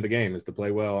the name of the game, is to play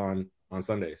well on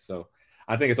Sundays. So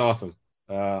I think it's awesome.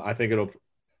 I think it'll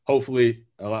hopefully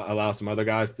allow some other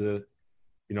guys to,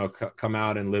 come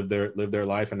out and live their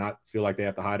life and not feel like they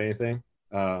have to hide anything.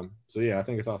 So yeah, I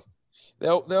think it's awesome.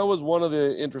 That was one of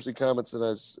the interesting comments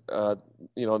that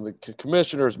the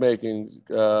commissioner's making.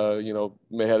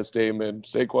 May had a statement.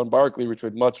 Saquon Barkley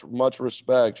retweeted much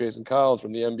respect. Jason Collins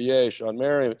from the NBA. Sean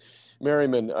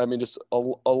Merriman. I mean, just a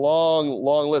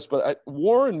long list. But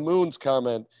Warren Moon's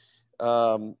comment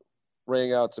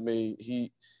rang out to me.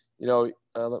 He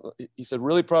said,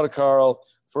 really proud of Carl.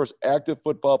 First active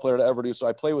football player to ever do so.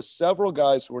 I play with several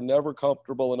guys who were never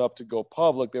comfortable enough to go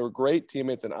public. They were great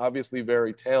teammates and obviously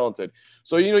very talented.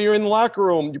 So, you're in the locker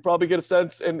room, you probably get a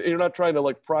sense, and you're not trying to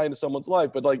like pry into someone's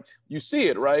life, but like you see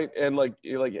it, right? And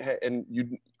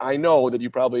I know that you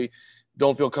probably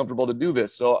don't feel comfortable to do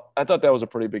this. So I thought that was a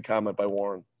pretty big comment by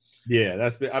Warren. Yeah,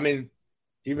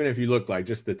 even if you look like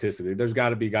just statistically, there's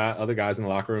got to be other guys in the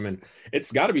locker room, and it's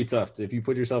got to be tough if you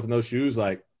put yourself in those shoes.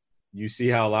 Like, you see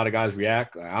how a lot of guys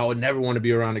react. Like, I would never want to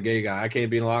be around a gay guy. I can't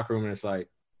be in the locker room. And it's like,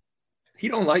 he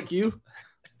don't like you.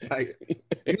 Like,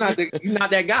 you're not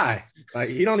that guy.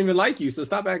 Like, he don't even like you. So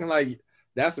stop acting like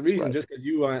that's the reason. Right. Just because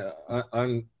you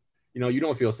you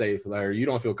don't feel safe, or you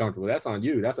don't feel comfortable. That's on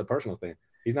you. That's a personal thing.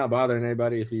 He's not bothering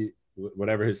anybody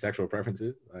whatever his sexual preference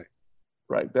is. Like,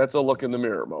 right. That's a look in the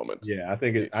mirror moment. Yeah, I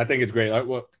think it's great. Like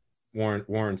what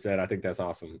Warren said, I think that's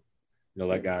awesome.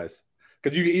 Let guys.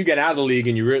 Because you get out of the league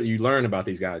and you learn about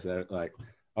these guys that like,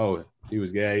 oh, he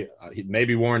was gay.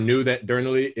 Maybe Warren knew that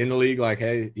in the league, like,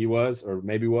 hey, he was, or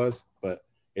maybe was. But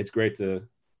it's great to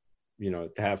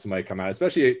have somebody come out,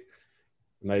 especially, it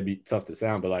might be tough to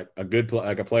sound, but like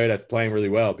a player that's playing really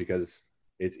well, because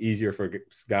it's easier for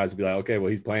guys to be like, okay,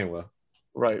 well, he's playing well.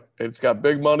 Right. It's got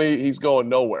big money. He's going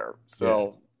nowhere.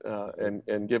 So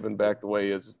and giving back the way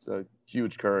he is, it's a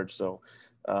huge courage. So.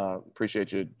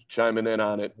 Appreciate you chiming in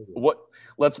on it.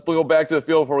 Let's go back to the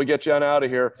field before we get you on out of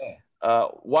here.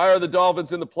 Why are the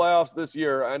Dolphins in the playoffs this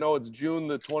year? I know it's June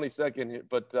the 22nd,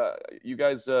 but you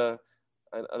guys,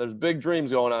 there's big dreams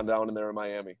going on down in there in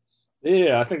Miami.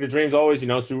 Yeah, I think the dream's always,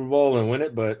 Super Bowl and win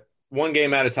it, but one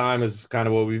game at a time is kind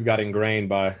of what we've got ingrained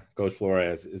by Coach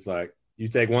Flores. It's like you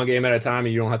take one game at a time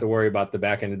and you don't have to worry about the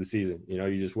back end of the season.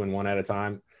 You just win one at a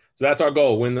time. So that's our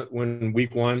goal, win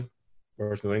week 1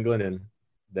 versus New England, and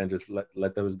then just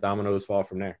let those dominoes fall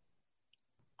from there.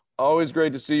 Always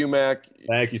great to see you, Mac.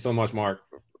 Thank you so much, Mark.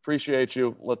 Appreciate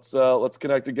you. Let's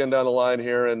connect again down the line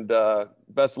here, and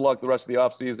best of luck the rest of the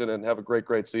offseason, and have a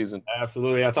great season.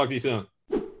 Absolutely. I'll talk to you soon.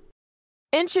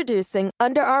 Introducing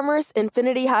Under Armour's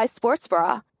Infinity High Sports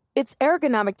Bra. Its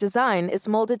ergonomic design is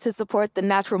molded to support the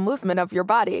natural movement of your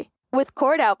body. With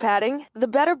cord-out padding, the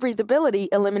better breathability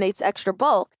eliminates extra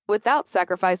bulk without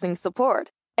sacrificing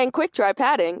support. And quick-dry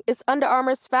padding is Under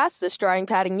Armour's fastest-drying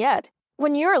padding yet.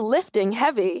 When you're lifting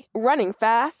heavy, running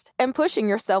fast, and pushing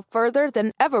yourself further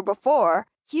than ever before,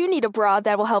 you need a bra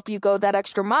that will help you go that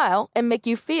extra mile and make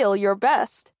you feel your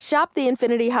best. Shop the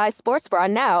Infinity High Sports Bra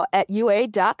now at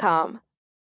UA.com.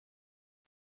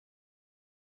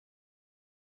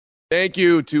 Thank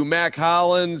you to Mac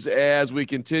Hollins as we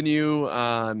continue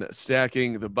on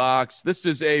Stacking the Box. This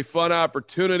is a fun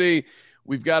opportunity.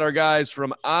 We've got our guys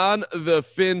from On the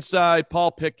Fin side,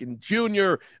 Paul Picken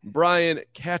Jr., Brian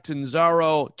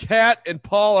Catanzaro. Cat and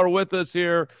Paul are with us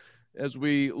here as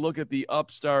we look at the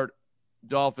upstart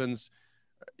Dolphins.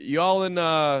 Y'all in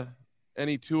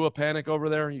any Tua panic over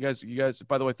there? You guys,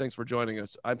 by the way, thanks for joining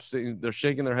us. I'm seeing they're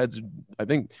shaking their heads. I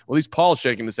think, well, at least Paul's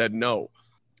shaking his head no.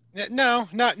 No,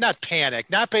 not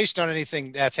panic. Not based on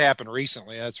anything that's happened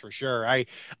recently, that's for sure.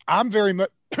 I'm very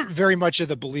much of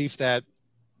the belief that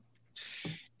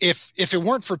if it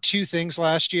weren't for two things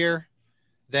last year,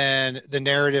 then the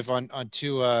narrative on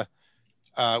Tua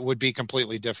would be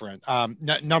completely different.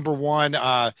 Number one,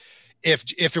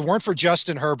 if it weren't for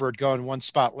Justin Herbert going one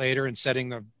spot later and setting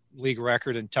the league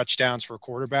record in touchdowns for a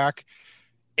quarterback,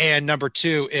 and number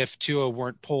two, if Tua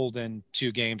weren't pulled in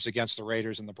 2 games against the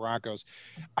Raiders and the Broncos,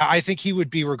 I think he would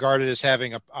be regarded as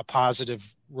having a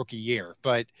positive rookie year.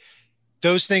 But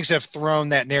those things have thrown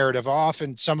that narrative off,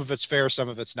 and some of it's fair, some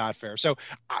of it's not fair. So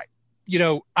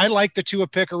I like the Tua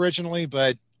pick originally,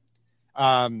 but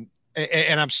and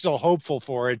I'm still hopeful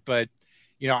for it, but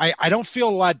I don't feel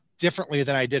a lot differently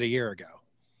than I did a year ago.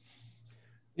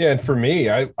 Yeah, and for me,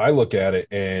 I look at it,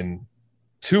 and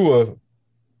Tua,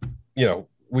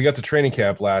 we got to training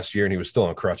camp last year and he was still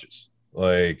on crutches.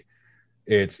 Like,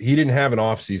 he didn't have an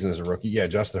off season as a rookie. Yeah,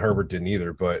 Justin Herbert didn't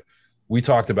either, but we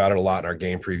talked about it a lot in our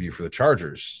game preview for the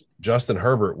Chargers. Justin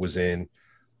Herbert was in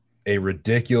a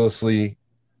ridiculously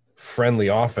friendly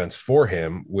offense for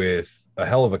him with a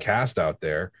hell of a cast out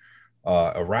there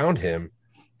around him.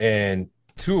 And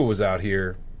Tua was out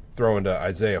here throwing to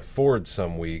Isaiah Ford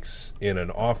some weeks in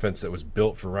an offense that was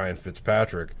built for Ryan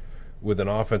Fitzpatrick with an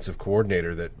offensive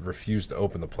coordinator that refused to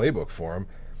open the playbook for him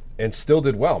and still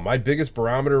did well. My biggest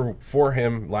barometer for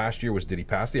him last year was, did he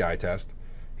pass the eye test?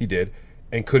 He did.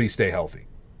 And could he stay healthy?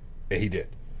 And he did.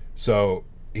 So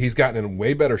he's gotten in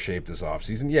way better shape this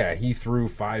offseason. Yeah, he threw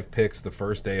 5 picks the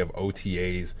first day of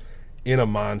OTAs in a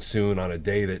monsoon on a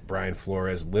day that Brian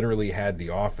Flores literally had the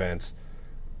offense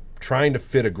trying to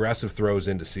fit aggressive throws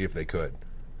in to see if they could.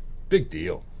 Big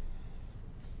deal.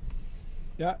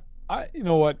 Yeah, you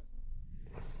know what?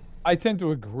 I tend to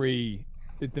agree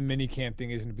that the minicamp thing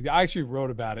isn't. I actually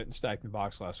wrote about it in Stack the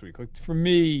Box last week. Like, for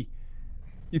me,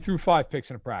 he threw 5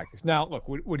 picks in a practice. Now, look,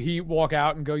 would he walk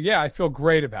out and go, yeah, I feel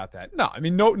great about that? No, I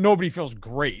mean, nobody feels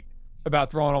great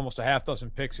about throwing almost a half dozen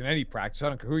picks in any practice. I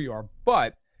don't care who you are.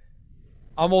 But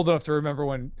I'm old enough to remember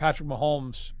when Patrick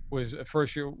Mahomes was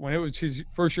when it was his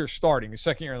first year starting, his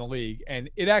second year in the league.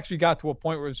 And it actually got to a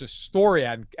point where it was a story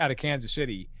out of Kansas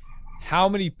City, how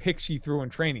many picks he threw in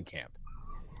training camp.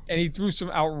 And he threw some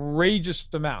outrageous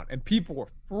amount, and people were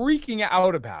freaking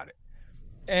out about it.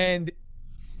 And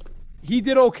he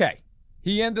did okay.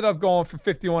 He ended up going for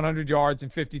 5,100 yards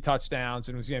and 50 touchdowns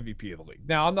and was the MVP of the league.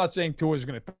 Now, I'm not saying Tua is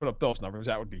going to put up those numbers.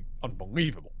 That would be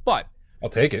unbelievable. But I'll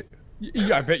take it.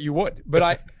 Yeah, I bet you would.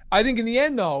 But I think in the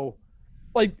end, though,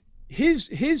 like,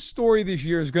 his story this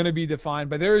year is going to be defined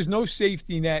by there is no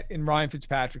safety net in Ryan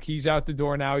Fitzpatrick. He's out the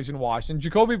door now. He's in Washington.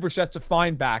 Jacoby Brissett's a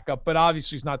fine backup, but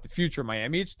obviously he's not the future of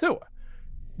Miami. It's Tua.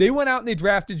 They went out and they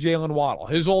drafted Jalen Waddle,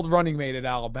 his old running mate at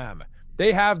Alabama.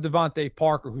 They have Devontae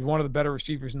Parker, who's one of the better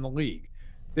receivers in the league.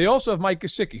 They also have Mike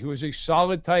Gesicki, who is a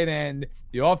solid tight end.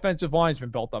 The offensive line's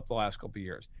been built up the last couple of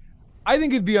years. I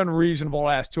think it'd be unreasonable to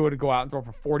ask Tua to go out and throw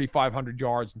for 4,500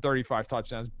 yards and 35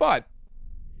 touchdowns. But,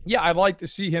 yeah, I'd like to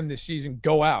see him this season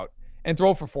go out and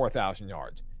throw for 4,000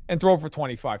 yards and throw for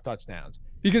 25 touchdowns.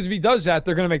 Because if he does that,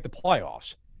 they're going to make the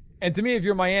playoffs. And to me, if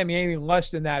you're Miami, anything less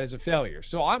than that is a failure.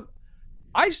 So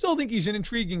I still think he's an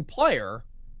intriguing player.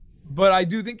 But I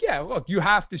do think, yeah, look, you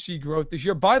have to see growth this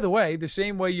year. By the way, the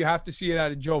same way you have to see it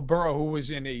out of Joe Burrow, who was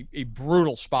in a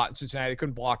brutal spot in Cincinnati.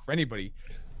 Couldn't block for anybody.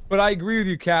 But I agree with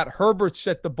you, Kat. Herbert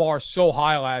set the bar so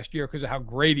high last year because of how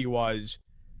great he was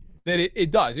that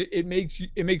it does. It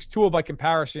makes Tua, by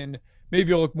comparison,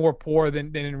 maybe look more poor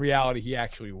than in reality he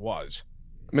actually was.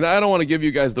 I mean, I don't want to give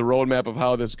you guys the roadmap of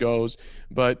how this goes,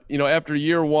 but, after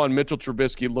year one, Mitchell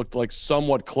Trubisky looked like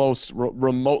somewhat close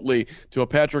remotely to a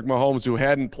Patrick Mahomes who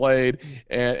hadn't played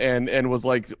and was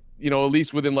like, at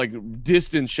least within like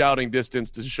shouting distance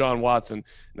to Deshaun Watson.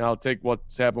 Now take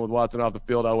what's happened with Watson off the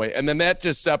field that way. And then that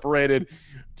just separated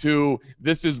to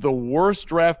this is the worst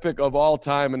draft pick of all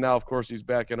time. And now, of course, he's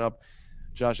backing up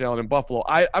Josh Allen in Buffalo.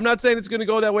 I'm not saying it's going to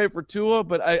go that way for Tua,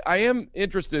 but I am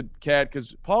interested, Kat,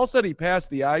 because Paul said he passed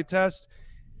the eye test,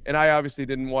 and I obviously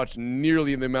didn't watch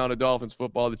nearly the amount of Dolphins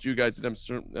football that you guys did.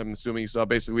 I'm assuming you saw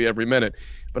basically every minute.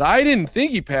 But I didn't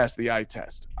think he passed the eye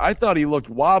test. I thought he looked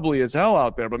wobbly as hell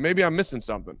out there, but maybe I'm missing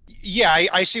something. Yeah,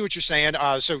 I see what you're saying.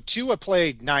 So Tua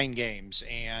played 9 games,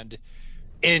 and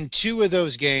in 2 of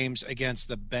those games against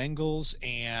the Bengals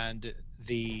and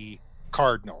the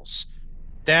Cardinals,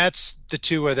 that's the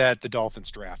Tua that the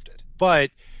Dolphins drafted. But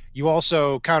you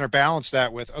also counterbalance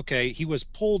that with, okay, he was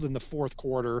pulled in the 4th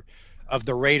quarter of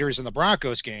the Raiders and the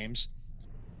Broncos games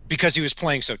because he was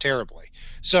playing so terribly.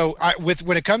 So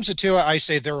when it comes to Tua, I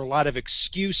say there are a lot of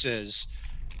excuses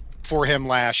for him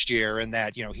last year, and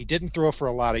that, he didn't throw for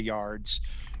a lot of yards.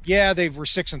 Yeah, they were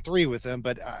 6-3 with him,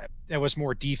 but it was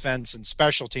more defense and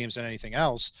special teams than anything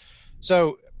else.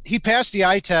 So he passed the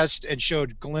eye test and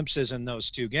showed glimpses in those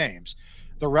 2 games.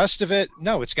 The rest of it,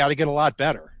 no, it's got to get a lot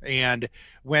better. And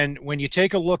when you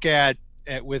take a look at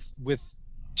with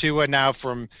Tua now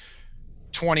from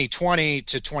 2020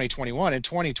 to 2021, in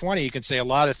 2020, you can say a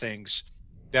lot of things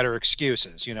that are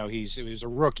excuses. He was a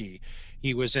rookie.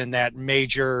 He was in that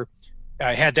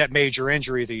had that major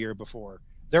injury the year before.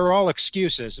 They're all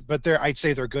excuses, but I'd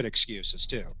say they're good excuses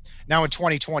too. Now in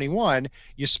 2021,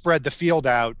 you spread the field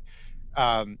out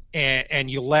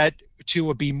and you let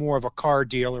Tua be more of a car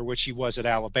dealer, which he was at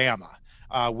Alabama,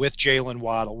 with Jalen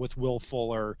Waddle, with Will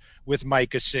Fuller, with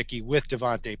Mike Gesicki, with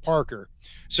Devontae Parker.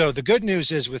 So the good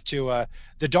news is with Tua,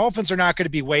 the Dolphins are not going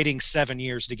to be waiting 7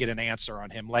 years to get an answer on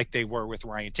him like they were with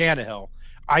Ryan Tannehill.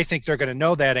 I think they're going to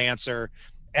know that answer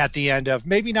at the end of,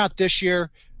 maybe not this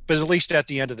year, but at least at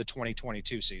the end of the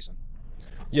 2022 season.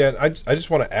 Yeah, I just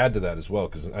want to add to that as well,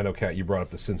 because I know, Kat, you brought up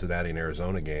the Cincinnati and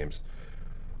Arizona games.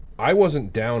 I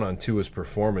wasn't down on Tua's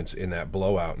performance in that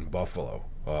blowout in Buffalo,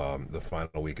 the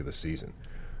final week of the season.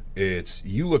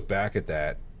 You look back at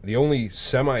that, the only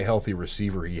semi-healthy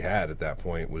receiver he had at that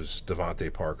point was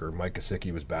Devontae Parker. Mike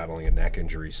Gesicki was battling a neck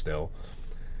injury still.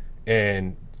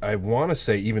 And I want to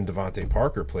say even Devontae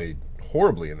Parker played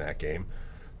horribly in that game.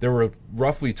 There were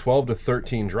roughly 12 to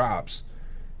 13 drops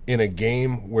in a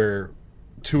game where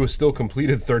Tua still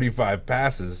completed 35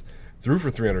 passes, threw for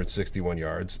 361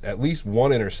 yards, at least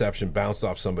one interception bounced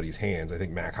off somebody's hands, I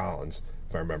think Mac Hollins,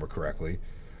 if I remember correctly.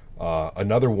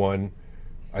 Another one,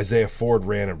 Isaiah Ford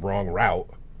ran a wrong route,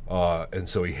 and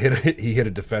so he hit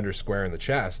a defender square in the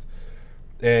chest.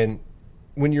 And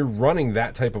when you're running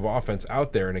that type of offense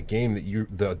out there in a game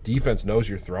that the defense knows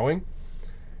you're throwing,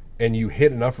 and you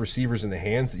hit enough receivers in the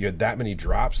hands that you had that many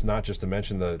drops, not just to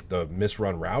mention the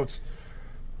misrun routes,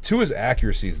 Tua's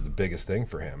accuracy is the biggest thing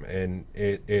for him. And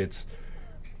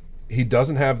he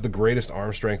doesn't have the greatest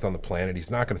arm strength on the planet. He's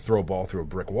not going to throw a ball through a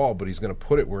brick wall, but he's going to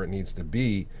put it where it needs to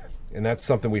be. And that's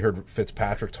something we heard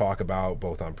Fitzpatrick talk about,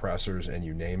 both on pressers and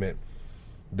you name it.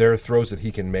 There are throws that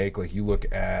he can make. Like you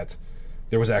look at,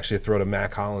 there was actually a throw to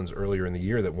Mac Hollins earlier in the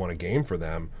year that won a game for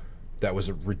them. That was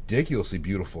a ridiculously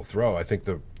beautiful throw. I think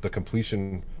the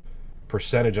completion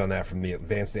percentage on that from the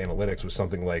advanced analytics was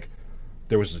something like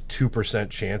there was a 2%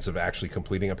 chance of actually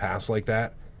completing a pass like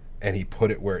that, and he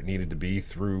put it where it needed to be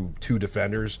through two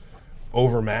defenders,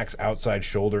 over Mac's outside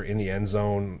shoulder in the end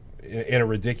zone in a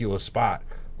ridiculous spot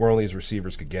where only his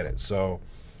receivers could get it. So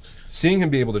seeing him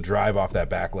be able to drive off that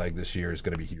back leg this year is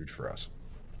going to be huge for us.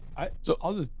 So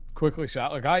I'll just quickly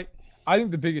shout, like I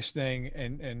think the biggest thing,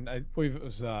 and I believe it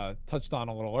was touched on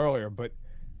a little earlier, but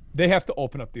they have to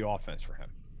open up the offense for him.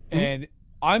 Mm-hmm. And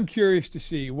I'm curious to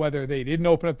see whether they didn't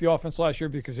open up the offense last year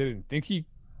because they didn't think he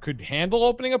could handle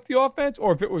opening up the offense,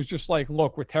 or if it was just like,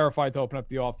 look, we're terrified to open up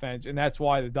the offense, and that's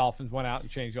why the Dolphins went out and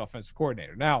changed the offensive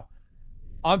coordinator. Now,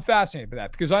 I'm fascinated by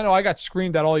that because I know I got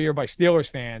screamed at all year by Steelers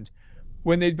fans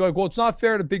when they'd be like, well, it's not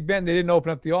fair to Big Ben. They didn't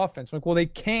open up the offense. I'm like, well, they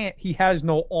can't. He has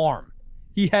no arm.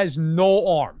 He has no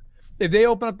arm. If they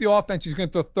open up the offense, he's going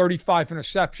to throw 35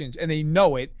 interceptions, and they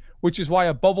know it, which is why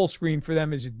a bubble screen for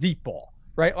them is a deep ball,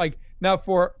 right? Like, now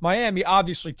for Miami,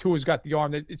 obviously Tua's got the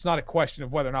arm. It's not a question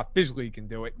of whether or not physically he can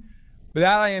do it. But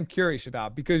that I am curious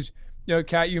about because, you know,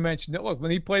 Kat, you mentioned that, look,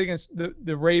 when he played against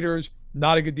the Raiders,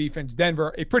 not a good defense.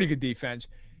 Denver, a pretty good defense.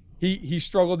 He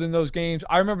struggled in those games.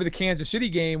 I remember the Kansas City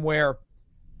game where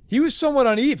he was somewhat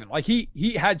uneven. Like he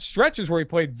had stretches where he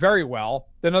played very well,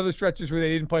 then other stretches where they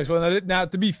didn't play as well. Now,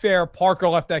 to be fair, Parker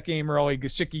left that game early.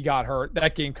 Gesicki got hurt.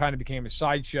 That game kind of became a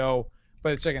sideshow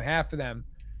by the second half for them.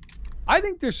 I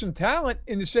think there's some talent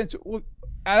in the sense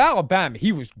at Alabama,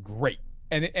 he was great.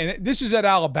 And this is at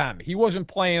Alabama. He wasn't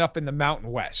playing up in the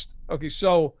Mountain West. Okay,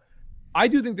 so I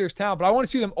do think there's talent, but I want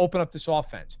to see them open up this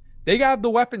offense. They got the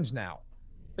weapons now.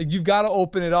 Like, you've got to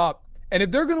open it up. And if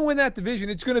they're going to win that division,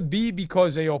 it's going to be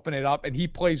because they open it up and he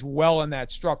plays well in that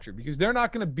structure because they're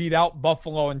not going to beat out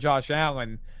Buffalo and Josh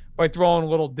Allen by throwing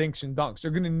little dinks and dunks.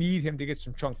 They're going to need him to get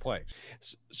some chunk plays.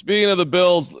 Speaking of the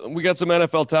Bills, we got some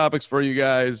NFL topics for you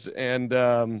guys, and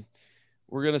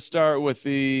we're going to start with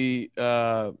the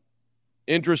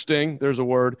interesting, there's a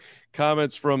word,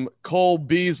 comments from Cole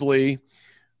Beasley,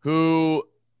 who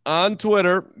on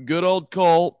Twitter, good old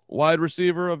Cole, wide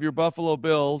receiver of your Buffalo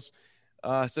Bills,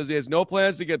 says he has no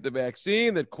plans to get the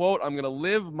vaccine, that, quote, I'm going to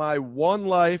live my one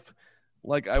life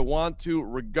like I want to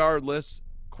regardless.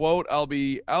 Quote, I'll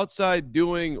be outside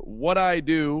doing what I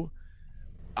do.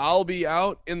 I'll be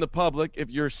out in the public. If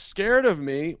you're scared of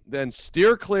me, then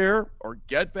steer clear or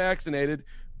get vaccinated.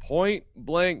 Point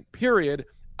blank, period.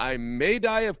 I may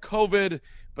die of COVID,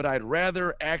 but I'd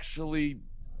rather die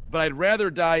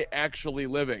actually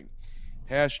living.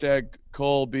 Hashtag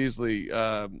Cole Beasley.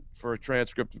 For a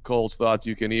transcript of Cole's thoughts,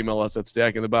 you can email us at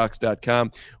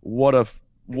stackinthebox.com. Well,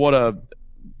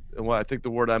 I think the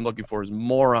word I'm looking for is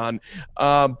moron.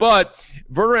 But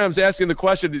Verderam's asking the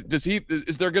question,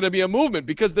 is there going to be a movement?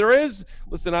 Because there is.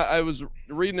 Listen, I was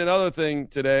reading another thing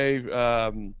today.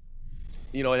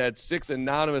 It had 6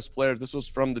 anonymous players. This was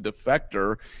from the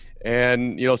Defector.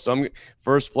 And, some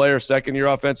first player, second-year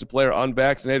offensive player,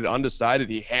 unvaccinated, undecided.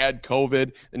 He had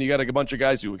COVID. Then you got a bunch of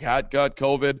guys who got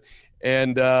COVID.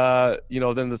 And,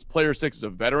 then this player 6 is a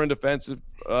veteran defensive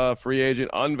free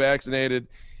agent, unvaccinated,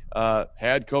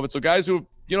 had COVID. So guys who've,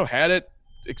 had it,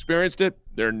 experienced it,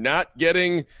 they're not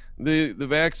getting the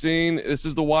vaccine. This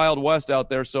is the Wild West out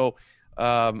there. So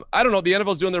I don't know. The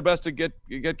NFL's doing their best to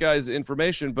get guys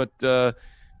information, but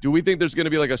do we think there's going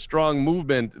to be like a strong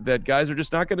movement that guys are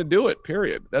just not going to do it,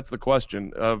 period? That's the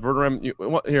question.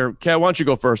 Verderame, here, Kat, why don't you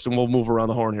go first, and we'll move around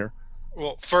the horn here.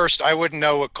 Well, first, I wouldn't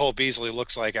know what Cole Beasley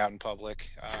looks like out in public.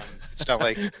 It's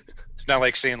not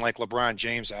like seeing like LeBron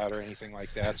James out or anything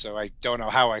like that. So I don't know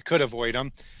how I could avoid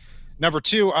him. Number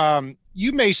two,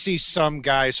 you may see some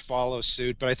guys follow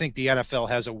suit, but I think the NFL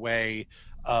has a way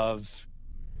of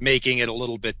making it a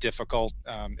little bit difficult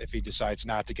if he decides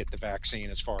not to get the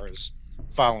vaccine as far as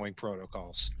following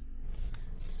protocols.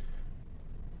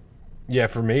 Yeah,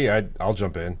 for me, I'll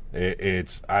jump in.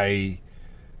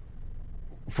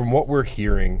 From what we're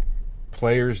hearing,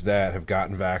 players that have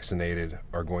gotten vaccinated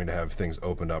are going to have things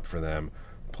opened up for them.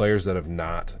 Players that have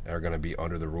not are going to be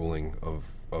under the ruling of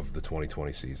the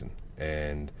 2020 season.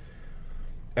 And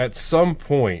at some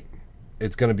point,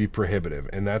 it's going to be prohibitive.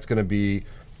 And that's going to be,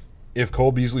 if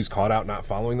Cole Beasley's caught out not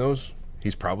following those,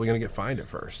 he's probably going to get fined at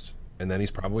first. And then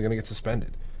he's probably going to get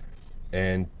suspended.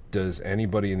 And does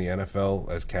anybody in the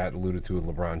NFL, as Kat alluded to with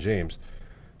LeBron James,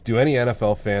 do any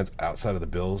NFL fans outside of the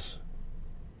Bills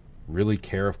really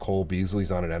care if Cole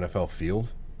Beasley's on an NFL field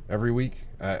every week?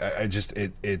 I think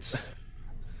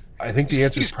the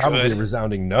answer is probably a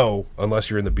resounding no, unless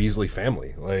you're in the Beasley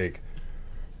family. Like,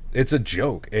 it's a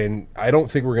joke, and I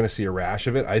don't think we're going to see a rash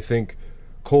of it. I think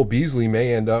Cole Beasley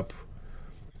may end up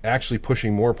actually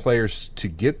pushing more players to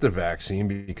get the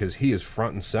vaccine because he is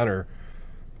front and center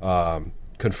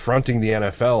confronting the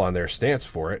NFL on their stance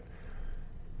for it.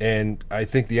 And I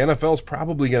think the NFL is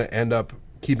probably going to end up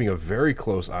keeping a very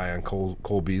close eye on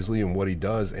Cole Beasley and what he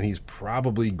does, and he's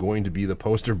probably going to be the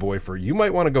poster boy for, you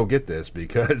might want to go get this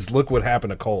because look what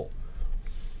happened to Cole.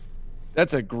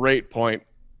 That's a great point.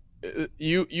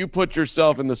 You put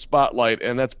yourself in the spotlight,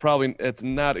 and it's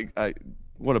not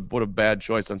what a bad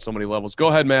choice on so many levels. Go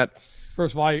ahead, Matt.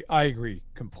 First of all, I agree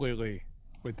completely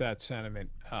with that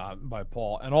sentiment by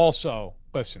Paul. And also,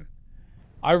 listen,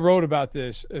 I wrote about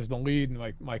this as the lead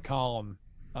in my column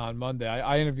on Monday.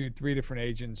 I interviewed 3 different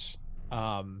agents,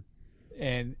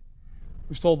 and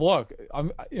was told, look,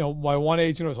 my one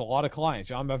agent has a lot of clients.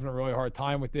 I'm having a really hard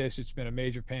time with this. It's been a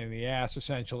major pain in the ass,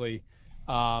 essentially.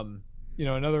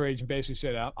 Another agent basically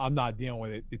said, I'm not dealing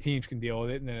with it. The teams can deal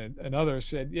with it. And then another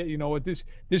said, yeah, you know what, this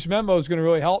memo is going to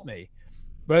really help me.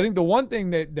 But I think the one thing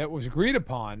that was agreed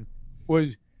upon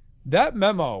was that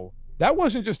memo, that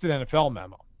wasn't just an NFL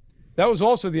memo. That was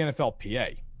also the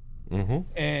NFLPA. Mm-hmm.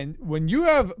 And when you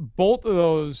have both of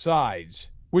those sides,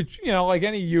 which, like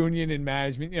any union in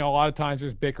management, a lot of times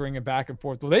there's bickering and back and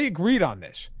forth. Well, they agreed on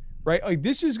this, right? Like,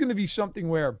 this is going to be something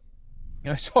where,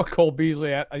 I saw Cole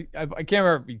Beasley. I can't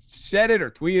remember if he said it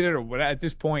or tweeted it or what. At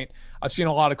this point, I've seen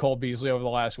a lot of Cole Beasley over the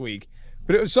last week.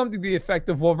 But it was something to the effect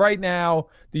of, well, right now,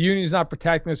 the union's not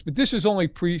protecting us, but this is only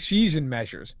preseason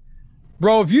measures.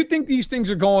 Bro, if you think these things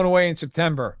are going away in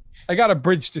September, I got a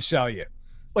bridge to sell you.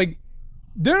 Like,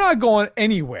 they're not going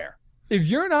anywhere. If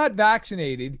you're not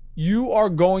vaccinated, you are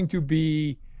going to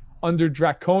be under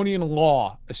draconian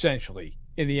law, essentially,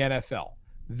 in the NFL.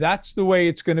 That's the way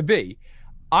it's going to be.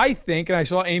 I think, and I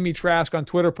saw Amy Trask on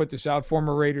Twitter put this out,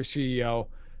 former Raiders CEO,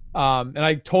 and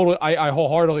I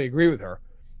wholeheartedly agree with her.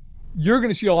 You're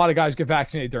going to see a lot of guys get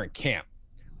vaccinated during camp.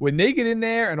 When they get in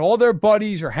there and all their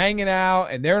buddies are hanging out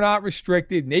and they're not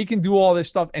restricted and they can do all this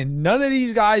stuff and none of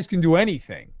these guys can do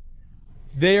anything,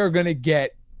 they are going to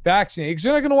get vaccinated because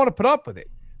they're not going to want to put up with it.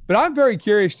 But I'm very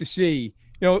curious to see,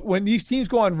 when these teams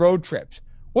go on road trips,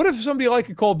 what if somebody like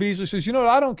a Cole Beasley says, you know what,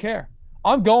 I don't care.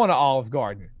 I'm going to Olive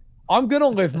Garden. I'm going to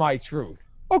live my truth.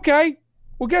 Okay.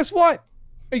 Well, guess what?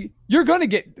 You're going to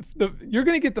get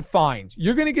the fines.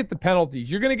 You're going to get the penalties.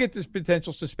 You're going to get the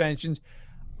potential suspensions.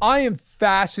 I am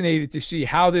fascinated to see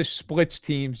how this splits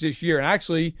teams this year. And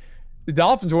actually, the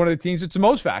Dolphins are one of the teams that's the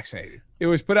most vaccinated. It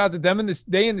was put out that them and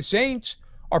the Saints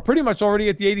are pretty much already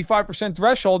at the 85%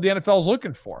 threshold the NFL is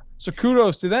looking for. So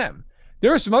kudos to them.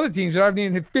 There are some other teams that haven't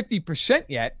even hit 50%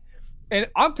 yet. And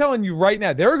I'm telling you right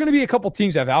now, there are going to be a couple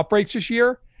teams that have outbreaks this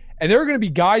year. And there are going to be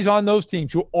guys on those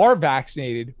teams who are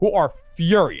vaccinated, who are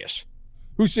furious,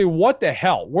 who say, what the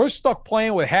hell? We're stuck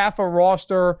playing with half a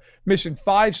roster, missing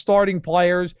 5 starting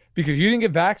players because you didn't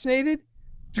get vaccinated.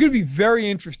 It's going to be very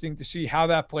interesting to see how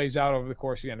that plays out over the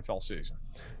course of the NFL season.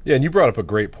 Yeah, and you brought up a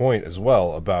great point as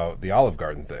well about the Olive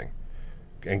Garden thing.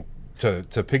 And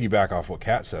to piggyback off what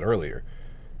Kat said earlier,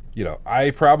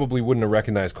 I probably wouldn't have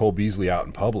recognized Cole Beasley out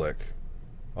in public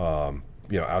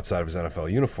outside of his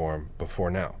NFL uniform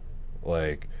before now.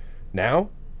 Like now,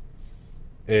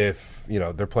 if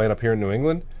they're playing up here in New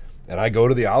England, and I go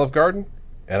to the Olive Garden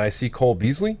and I see Cole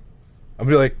Beasley, I'm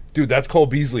gonna be like, dude, that's Cole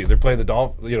Beasley. They're playing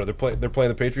the they're playing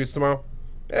the Patriots tomorrow.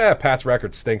 Yeah, Pat's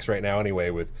record stinks right now anyway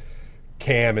with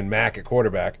Cam and Mac at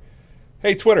quarterback.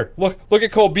 Hey, Twitter, look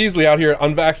at Cole Beasley out here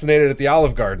unvaccinated at the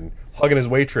Olive Garden, hugging his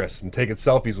waitress and taking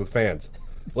selfies with fans.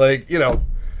 Like,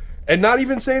 and not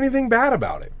even say anything bad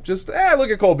about it. Just, look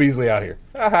at Cole Beasley out here.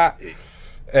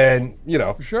 And,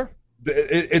 For sure.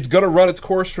 It's going to run its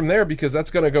course from there because that's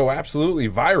going to go absolutely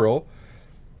viral.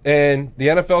 And the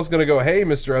NFL is going to go, hey,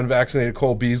 Mr. Unvaccinated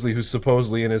Cole Beasley, who's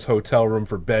supposedly in his hotel room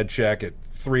for bed check at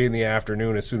 3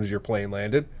 p.m. as soon as your plane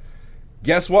landed.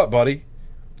 Guess what, buddy?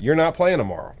 You're not playing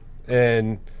tomorrow.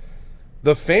 And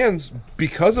the fans,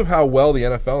 because of how well the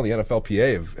NFL and the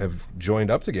NFLPA have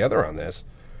joined up together on this,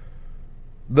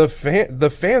 the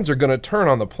fans are going to turn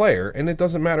on the player, and it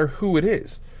doesn't matter who it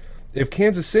is. If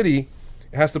Kansas City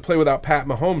has to play without Pat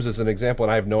Mahomes as an example,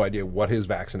 and I have no idea what his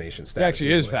vaccination status is.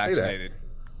 He actually is vaccinated.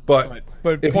 But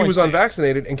if he was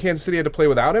unvaccinated and Kansas City had to play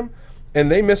without him,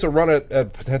 and they miss a run at a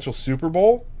potential Super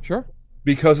Bowl, sure,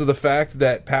 because of the fact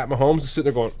that Pat Mahomes is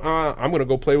sitting there going, I'm going to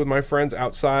go play with my friends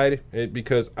outside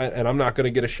because I'm not going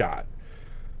to get a shot.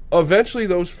 Eventually,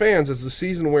 those fans, as the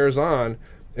season wears on,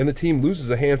 and the team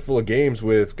loses a handful of games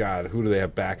with, God, who do they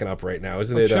have backing up right now?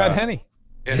 Isn't it Chad Henne?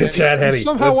 Chad Henne.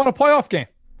 Somehow won a playoff game.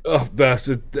 Oh, that's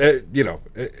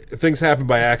things happen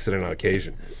by accident on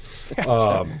occasion.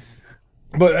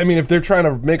 But I mean, if they're trying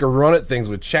to make a run at things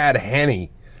with Chad Henne,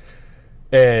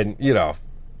 and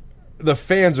the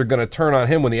fans are going to turn on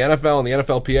him when the NFL and the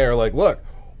NFLPA are like, look,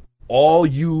 all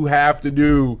you have to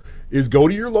do is go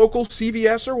to your local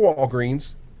CVS or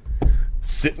Walgreens,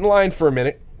 sit in line for a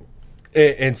minute,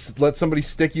 and let somebody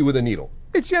stick you with a needle.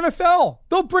 It's the NFL.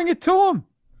 They'll bring it to them.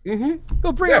 Mm-hmm.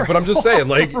 They'll bring it. But I'm just saying,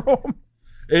 like,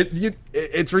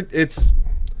 it's.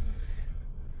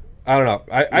 I don't know.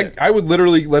 I would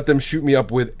literally let them shoot me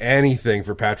up with anything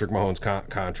for Patrick Mahomes'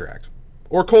 contract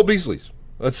or Cole Beasley's.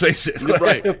 Let's face it.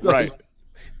 Right.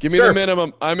 Give me the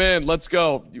minimum. I'm in. Let's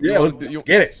go. Let's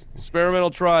get it.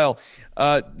 Experimental trial.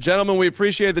 Gentlemen, we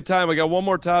appreciate the time. I got one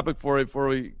more topic for you before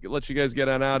we let you guys get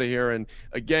on out of here. And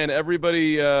again,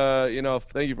 everybody,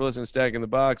 thank you for listening to Stacking the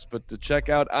Box. But to check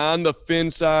out On the Fin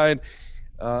Side,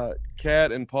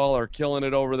 Kat and Paul are killing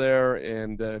it over there.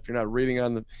 And if you're not reading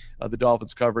on the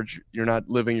Dolphins coverage, you're not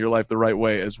living your life the right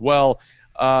way as well.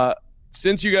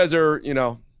 Since you guys are,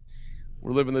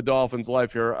 we're living the Dolphins'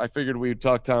 life here, I figured we'd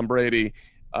talk Tom Brady.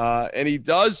 And he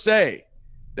does say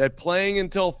that playing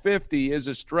until 50 is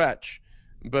a stretch.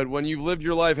 But when you've lived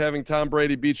your life having Tom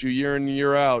Brady beat you year in and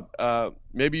year out,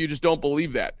 maybe you just don't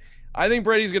believe that. I think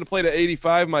Brady's going to play to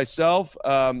 85 myself.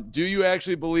 Do you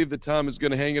actually believe that Tom is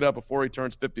going to hang it up before he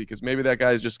turns 50? Because maybe that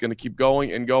guy is just going to keep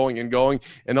going and going and going.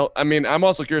 And I mean, I'm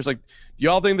also curious, like, do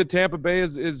y'all think that Tampa Bay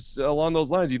is along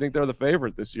those lines? Do you think they're the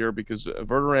favorite this year? Because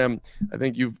Verderame, I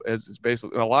think as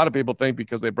basically a lot of people think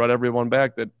because they brought everyone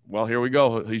back that, well, here we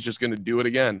go. He's just going to do it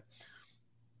again.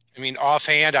 I mean,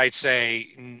 offhand, I'd say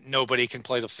nobody can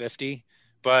play to 50,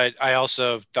 but I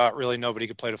also thought really nobody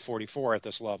could play to 44 at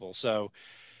this level. So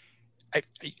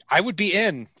I would be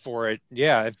in for it.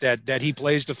 Yeah. That he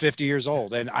plays to 50 years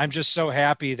old. And I'm just so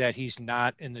happy that he's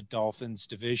not in the Dolphins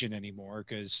division anymore.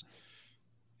 Cause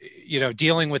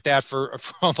dealing with that for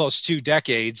almost 2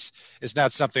 decades is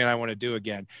not something I want to do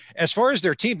again. As far as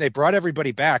their team, they brought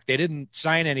everybody back. They didn't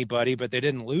sign anybody, but they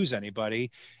didn't lose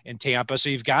anybody in Tampa. So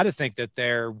you've got to think that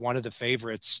they're one of the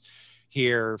favorites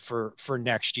here for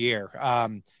next year.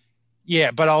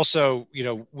 Yeah, but also,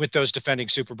 with those defending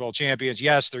Super Bowl champions,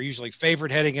 yes, they're usually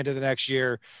favored heading into the next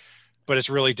year, but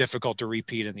it's really difficult to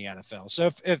repeat in the NFL.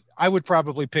 So if I would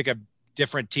probably pick a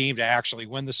different team to actually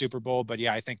win the Super Bowl, but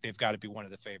yeah, I think they've got to be one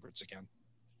of the favorites again.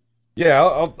 Yeah,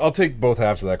 I'll take both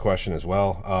halves of that question as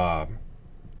well.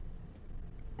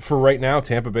 For right now,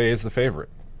 Tampa Bay is the favorite.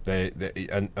 They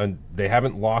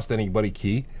haven't lost anybody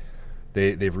key.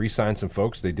 They've re-signed some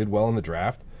folks. They did well in the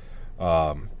draft.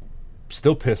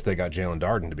 Still pissed they got Jalen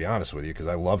Darden, to be honest with you, because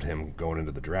I loved him going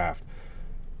into the draft.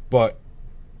 But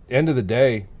end of the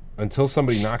day, until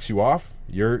somebody knocks you off,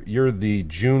 you're the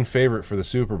June favorite for the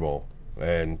Super Bowl,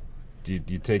 and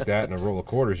you take that in a roll of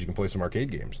quarters, you can play some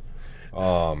arcade games.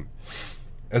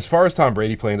 As far as Tom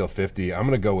Brady playing till 50, I'm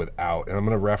going to go without, and I'm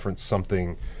going to reference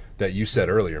something that you said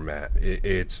earlier, Matt.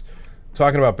 It's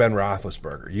talking about Ben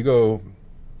Roethlisberger. You go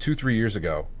 2-3 years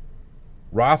ago,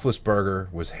 Roethlisberger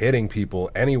was hitting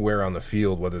people anywhere on the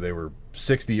field, whether they were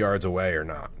 60 yards away or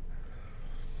not.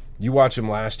 You watch him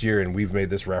last year, and we've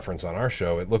made this reference on our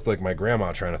show. It looked like my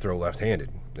grandma trying to throw left-handed,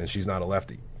 and she's not a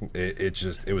lefty.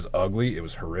 It was ugly. It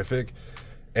was horrific,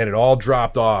 and it all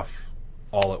dropped off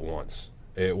all at once.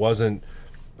 It wasn't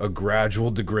a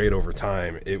gradual degrade over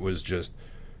time. It was just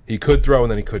he could throw and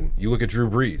then he couldn't. You look at Drew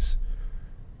Brees.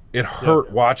 It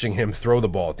hurt watching him throw the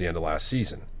ball at the end of last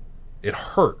season. It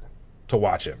hurt to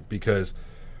watch him because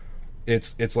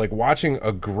it's like watching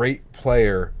a great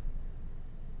player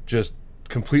just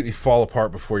completely fall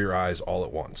apart before your eyes all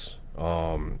at once.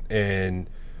 And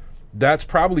that's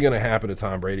probably going to happen to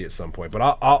Tom Brady at some point.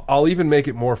 But I'll even make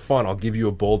it more fun. I'll give you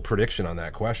a bold prediction on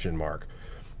that question, Mark.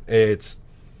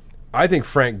 I think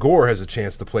Frank Gore has a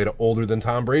chance to play to older than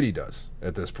Tom Brady does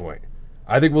at this point.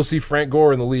 I think we'll see Frank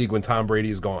Gore in the league when Tom Brady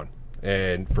is gone,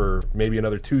 and for maybe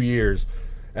another 2 years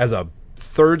as a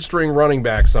third-string running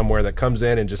back somewhere that comes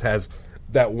in and just has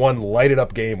that one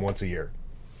lighted-up game once a year.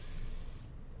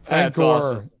 Frank That's Gore,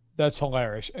 awesome. That's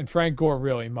hilarious. And Frank Gore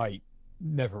really might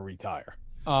never retire.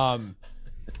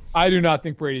 I do not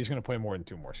think Brady's going to play more than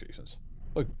 2 more seasons.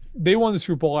 Look, they won the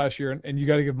Super Bowl last year, and you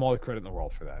got to give him all the credit in the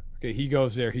world for that. Okay, he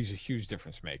goes there. He's a huge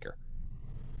difference maker.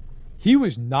 He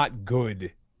was not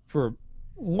good for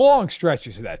long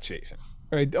stretches of that season.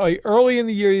 Right? Like early in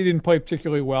the year, he didn't play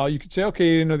particularly well. You could say, okay,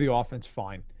 he didn't know the offense,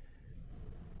 fine.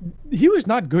 He was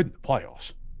not good in the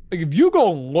playoffs. Like if you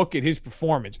go and look at his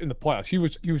performance in the playoffs, he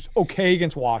was okay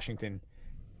against Washington.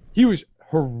 He was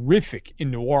horrific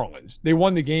in New Orleans. They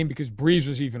won the game because Breeze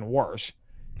was even worse.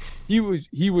 He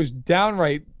was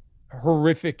downright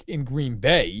horrific in Green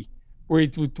Bay, where he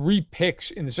threw 3 picks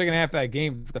in the second half of that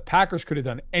game. If the Packers could have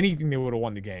done anything, they would have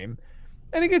won the game.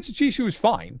 And against the Chiefs, he was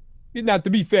fine. Now, to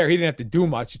be fair, he didn't have to do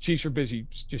much. The Chiefs are busy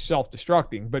just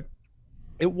self-destructing, but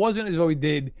it wasn't as though he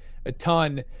did a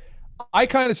ton. I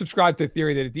kind of subscribe to the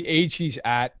theory that at the age he's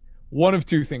at, one of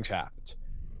 2 things happens.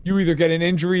 You either get an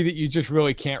injury that you just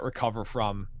really can't recover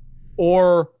from,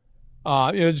 or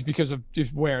just because of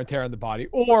just wear and tear on the body,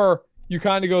 or you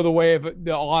kind of go the way of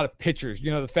a lot of pitchers. The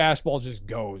fastball just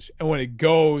goes, and when it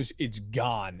goes, it's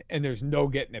gone, and there's no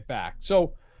getting it back.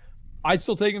 So I'd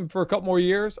still take him for a couple more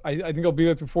years. I think he'll be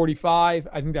there through 45.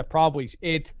 I think that probably is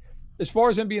it. As far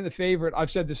as him being the favorite,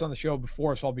 I've said this on the show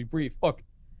before, so I'll be brief. Look,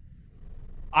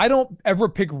 I don't ever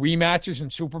pick rematches in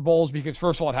Super Bowls because,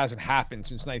 first of all, it hasn't happened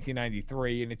since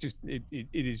 1993, and it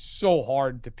is so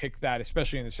hard to pick that,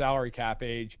 especially in the salary cap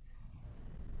age.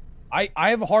 I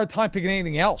have a hard time picking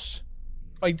anything else.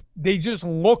 Like, they just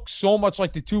look so much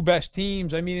like the 2 best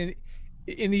teams. I mean,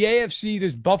 in the AFC,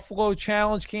 does Buffalo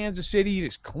challenge Kansas City?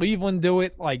 Does Cleveland do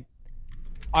it? Like,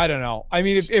 I don't know. I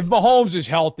mean, if Mahomes is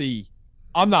healthy,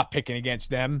 I'm not picking against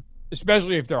them,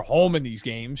 especially if they're home in these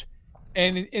games.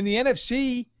 And in the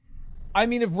NFC, I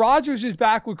mean, if Rodgers is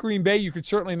back with Green Bay, you could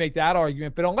certainly make that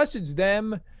argument. But unless it's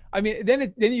them, I mean,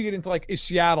 then you get into, like, is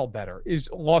Seattle better? Is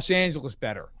Los Angeles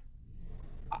better?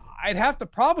 I'd have to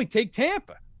probably take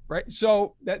Tampa, right?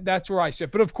 So that's where I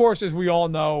sit. But, of course, as we all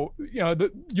know, you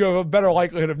have a better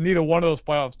likelihood of neither one of those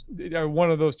playoffs, or one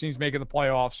of those teams making the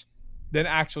playoffs than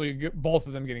actually both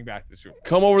of them getting back to the Super Bowl.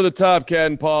 Come over the top, Cat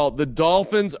and Paul. The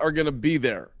Dolphins are going to be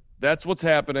there. That's what's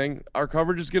happening. Our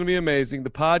coverage is going to be amazing. The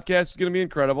podcast is going to be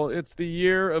incredible. It's the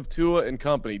year of Tua and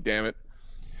company, damn it.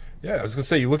 Yeah, I was going to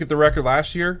say, you look at the record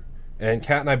last year, and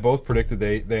Kat and I both predicted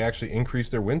they actually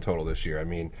increased their win total this year. I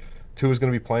mean, Tua's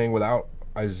going to be playing without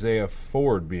Isaiah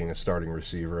Ford being a starting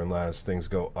receiver unless things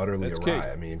go utterly That's awry. key.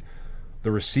 I mean,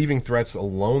 the receiving threats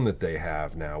alone that they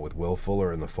have now with Will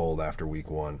Fuller in the fold after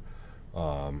week 1,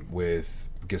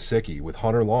 with Gesicki, with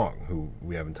Hunter Long, who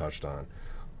we haven't touched on,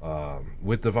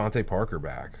 with Devontae Parker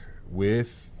back,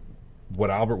 with what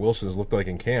Albert Wilson has looked like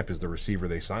in camp is the receiver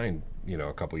they signed,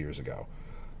 a couple years ago.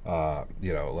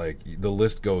 Like the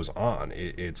list goes on.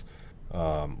 It's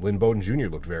Lynn Bowden Jr.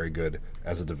 looked very good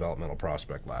as a developmental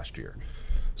prospect last year.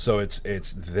 So it's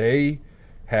they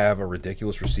have a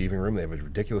ridiculous receiving room. They have a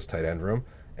ridiculous tight end room.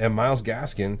 And Myles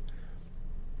Gaskin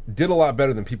did a lot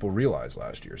better than people realized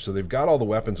last year. So they've got all the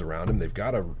weapons around him. They've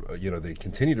got they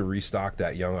continue to restock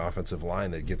that young offensive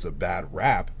line that gets a bad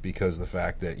rap because of the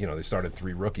fact that, they started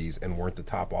 3 rookies and weren't the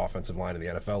top offensive line in the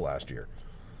NFL last year.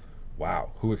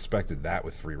 Wow, who expected that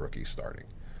with 3 rookies starting?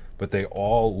 But they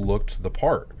all looked the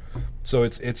part. So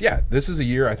it's this is a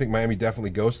year I think Miami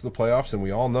definitely goes to the playoffs, and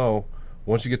we all know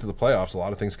once you get to the playoffs, a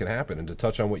lot of things can happen. And to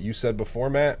touch on what you said before,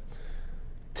 Matt,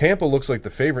 Tampa looks like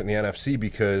the favorite in the NFC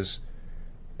because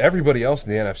everybody else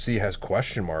in the NFC has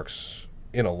question marks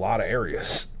in a lot of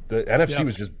areas. The NFC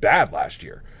was just bad last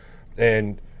year.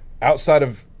 And outside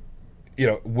of,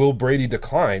 will Brady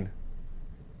decline?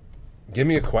 Give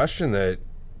me a question that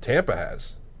Tampa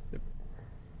has.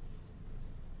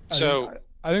 So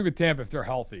I think with Tampa, if they're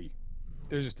healthy,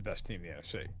 they're just the best team in the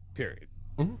NFC, period.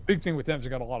 Mm-hmm. Big thing with them is they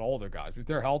got a lot of older guys. If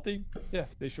they're healthy, yeah,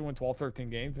 they should win 12, 13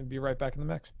 games and be right back in the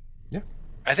mix. Yeah.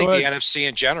 I think the NFC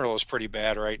in general is pretty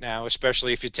bad right now,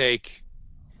 especially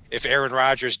if Aaron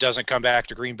Rodgers doesn't come back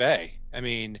to Green Bay. I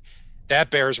mean,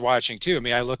 that bears watching too. I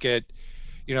mean, I look at,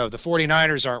 the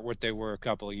 49ers aren't what they were a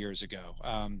couple of years ago.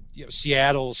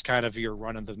 Seattle's kind of your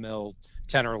run-of-the-mill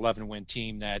 10 or 11 win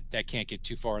team that can't get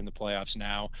too far in the playoffs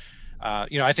now.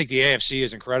 I think the AFC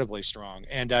is incredibly strong.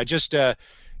 And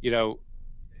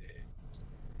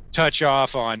touch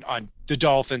off on the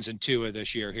Dolphins and Tua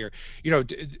this year here.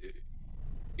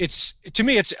 To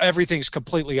me, everything's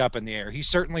completely up in the air. He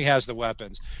certainly has the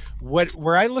weapons.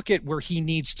 Where I look at where he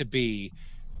needs to be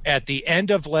at the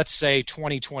end of, let's say,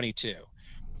 2022,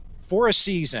 for a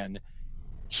season,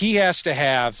 he has to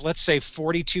have, let's say,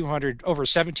 4,200 over a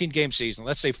 17-game season.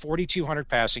 Let's say 4,200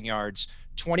 passing yards,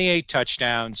 28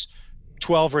 touchdowns,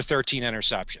 12 or 13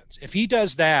 interceptions. If he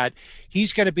does that,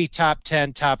 he's going to be top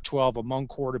 10, top 12 among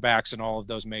quarterbacks in all of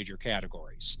those major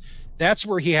categories. That's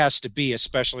where he has to be,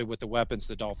 especially with the weapons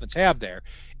the Dolphins have there.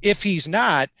 If he's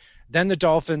not, then the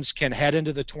Dolphins can head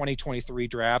into the 2023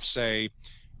 draft, say,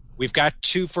 we've got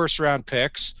 2 first-round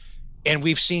picks, and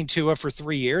we've seen Tua for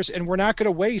 3 years, and we're not going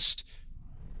to waste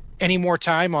any more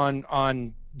time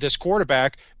on this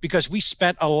quarterback because we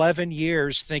spent 11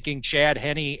 years thinking Chad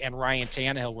Henne and Ryan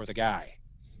Tannehill were the guy.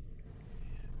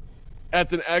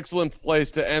 That's an excellent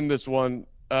place to end this one.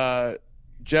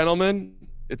 Gentlemen,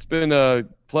 it's been a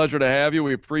pleasure to have you.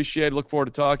 We appreciate it. Look forward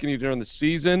to talking to you during the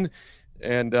season.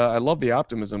 And I love the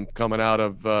optimism coming out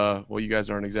of, you guys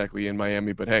aren't exactly in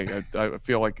Miami, but hey, I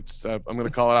feel like it's, I'm going to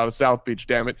call it out of South Beach,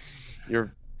 damn it.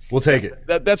 We'll take it.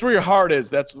 That's where your heart is.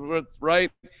 That's what's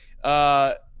right.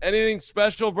 Anything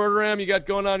special, Verderame, you got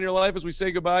going on in your life as we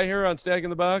say goodbye here on Stacking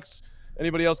the Box?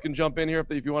 Anybody else can jump in here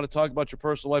if you want to talk about your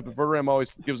personal life, but Verderame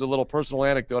always gives a little personal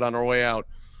anecdote on our way out.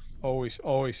 Always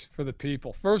for the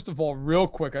people. First of all, real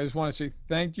quick, I just want to say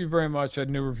thank you very much. I had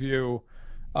a new review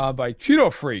by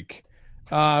Cheeto Freak,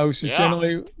 who's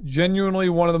genuinely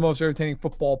one of the most entertaining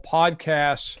football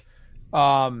podcasts.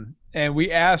 And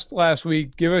we asked last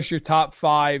week, give us your top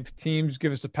 5 teams,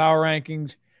 give us the power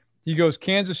rankings. He goes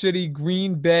Kansas City,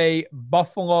 Green Bay,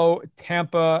 Buffalo,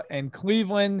 Tampa, and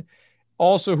Cleveland.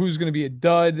 Also, who's going to be a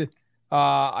dud?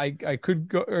 I could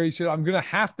go, or he said, I'm going to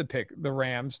have to pick the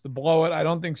Rams to blow it. I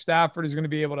don't think Stafford is going to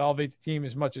be able to elevate the team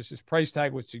as much as his price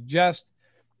tag would suggest.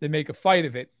 They make a fight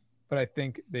of it, but I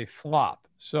think they flop.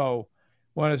 So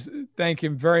want to thank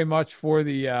him very much for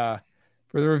the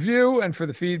review and for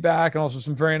the feedback, and also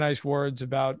some very nice words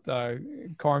about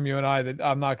Carm, you and I, that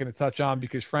I'm not going to touch on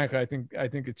because, frankly, I think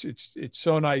it's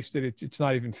so nice that it's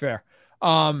not even fair.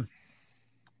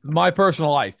 My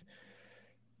personal life.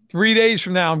 3 days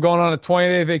from now, I'm going on a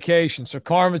 20-day vacation. So,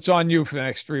 Carm, it's on you for the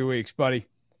next 3 weeks, buddy.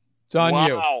 It's on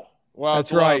you. Wow,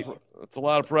 that's right. It's a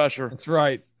lot of pressure. That's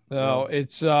right. So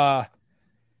it's going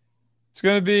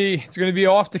to be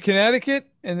off to Connecticut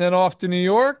and then off to New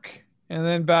York and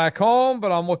then back home.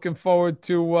 But I'm looking forward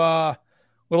to a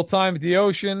little time at the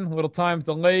ocean, a little time at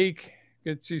the lake.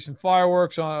 Get to see some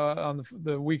fireworks on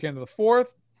the weekend of the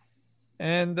 4th,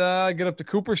 and get up to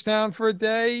Cooperstown for a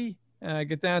day.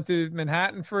 Get down to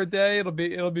Manhattan for a day. It'll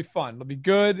be fun. It'll be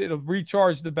good. It'll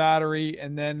recharge the battery.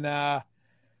 And then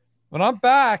when I'm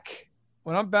back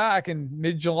in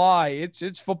mid-July,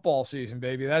 it's football season,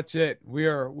 baby. That's it.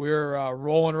 We're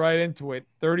rolling right into it.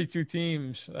 32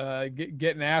 teams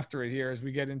getting after it here as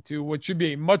we get into what should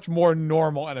be a much more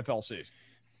normal NFL season.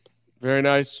 Very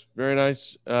nice. Very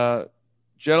nice.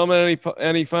 Gentlemen,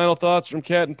 any final thoughts from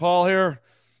Kat and Paul here?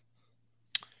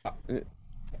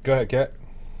 Go ahead, Kat.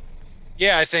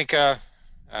 Yeah, I think,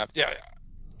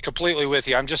 completely with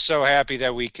you. I'm just so happy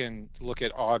that we can look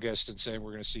at August and say we're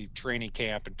going to see training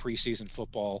camp and preseason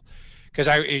football, because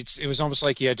it was almost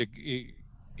like you had to,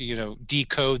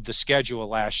 decode the schedule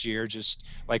last year, just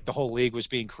like the whole league was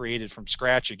being created from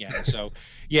scratch again. So,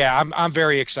 yeah, I'm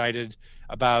very excited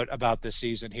about this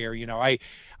season here.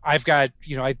 I've got,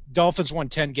 Dolphins won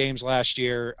 10 games last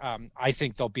year. I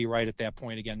think they'll be right at that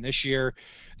point again this year.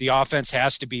 The offense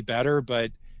has to be better,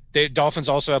 but the Dolphins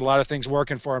also had a lot of things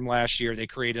working for them last year. They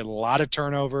created a lot of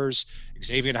turnovers.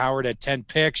 Xavier Howard had 10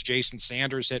 picks. Jason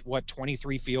Sanders hit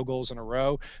 23 field goals in a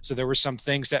row. So there were some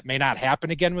things that may not happen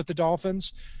again with the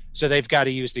Dolphins. So they've got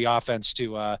to use the offense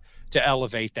to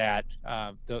elevate that,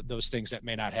 those things that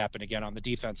may not happen again on the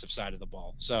defensive side of the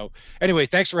ball. So anyway,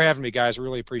 thanks for having me, guys.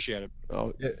 Really appreciate it.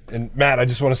 Oh, yeah. And Matt, I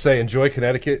just want to say, enjoy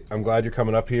Connecticut. I'm glad you're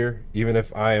coming up here, even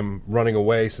if I am running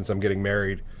away since I'm getting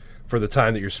married, for the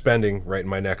time that you're spending right in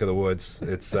my neck of the woods.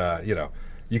 It's,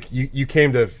 You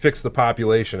came to fix the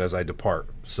population as I depart.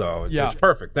 So it's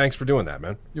perfect. Thanks for doing that,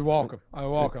 man. You're welcome.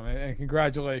 And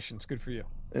congratulations. Good for you.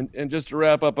 And just to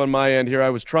wrap up on my end here, I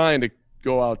was trying to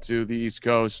go out to the East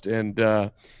Coast, and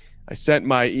I sent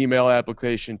my email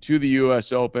application to the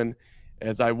U.S. Open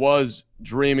as I was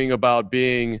dreaming about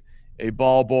being a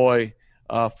ball boy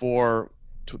for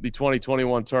the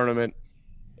 2021 tournament.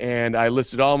 And I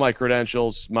listed all my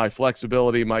credentials, my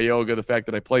flexibility, my yoga, the fact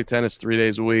that I play tennis 3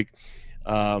 days a week,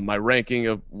 my ranking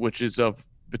which is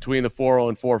between the 4.0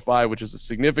 and 4.5, which is a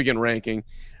significant ranking.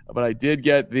 But I did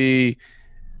get the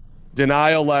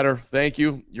denial letter. Thank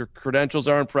you. Your credentials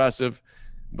are impressive,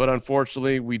 but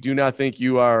unfortunately, we do not think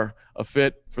you are a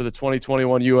fit for the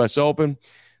 2021 U.S. Open.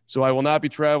 So I will not be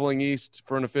traveling east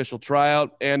for an official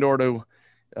tryout and or to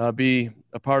be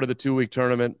a part of the 2-week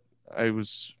tournament.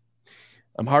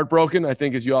 I'm heartbroken, I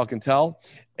think, as you all can tell.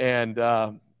 And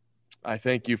I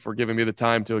thank you for giving me the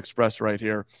time to express right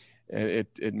here.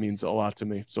 It means a lot to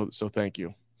me. So thank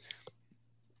you.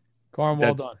 Carm,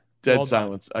 well done. Dead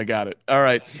silence. I got it. All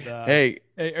right. Hey,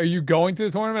 are you going to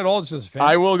the tournament at all? Just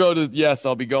I will go to. Yes,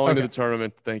 I'll be going to the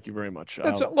tournament. Thank you very much.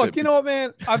 Look, you know what,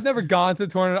 man? I've never gone to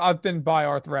the tournament. I've been by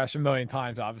Arthur Ashe a million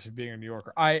times, obviously being a New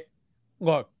Yorker.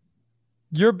 Look,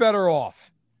 you're better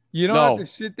off. You don't have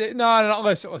to sit there. No.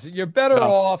 Listen. You're better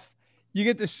off. You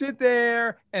get to sit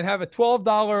there and have a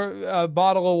 $12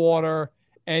 bottle of water,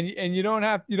 and you don't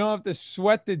have to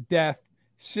sweat to death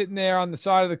sitting there on the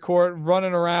side of the court,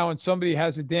 running around when somebody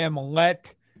has a damn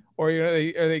let, or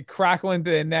they crackle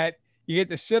into the net. You get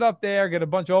to sit up there, get a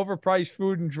bunch of overpriced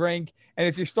food and drink, and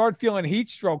if you start feeling heat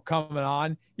stroke coming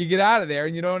on, you get out of there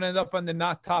and you don't end up on the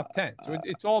not top 10. So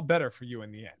it's all better for you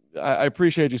in the end. I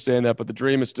appreciate you saying that, but the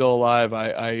dream is still alive.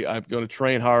 I'm going to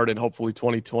train hard, and hopefully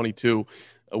 2022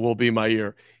 will be my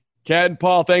year. Kat and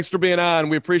Paul, thanks for being on.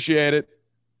 We appreciate it.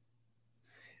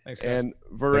 Thanks, guys. And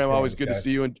Verram, always good to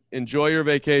see you. Enjoy your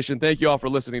vacation. Thank you all for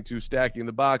listening to Stacking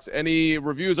the Box. Any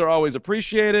reviews are always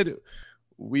appreciated.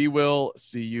 We will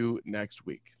see you next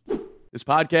week. This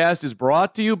podcast is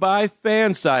brought to you by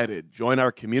Fansided. Join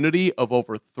our community of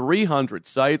over 300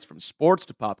 sites from sports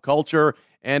to pop culture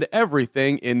and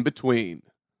everything in between.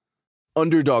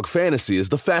 Underdog Fantasy is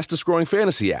the fastest-growing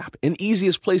fantasy app and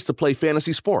easiest place to play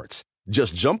fantasy sports.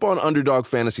 Just jump on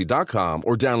UnderdogFantasy.com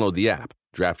or download the app.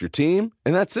 Draft your team,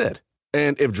 and that's it.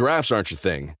 And if drafts aren't your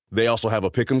thing, they also have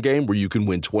a pick'em game where you can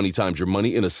win 20 times your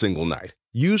money in a single night.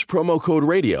 Use promo code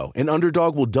RADIO, and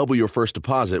Underdog will double your first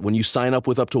deposit when you sign up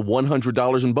with up to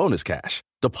 $100 in bonus cash.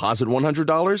 Deposit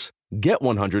 $100, get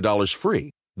 $100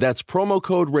 free. That's promo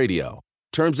code RADIO.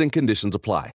 Terms and conditions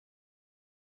apply.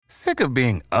 Sick of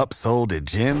being upsold at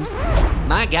gyms?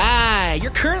 My guy,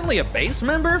 you're currently a base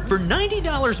member? For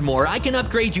 $90 more, I can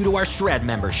upgrade you to our Shred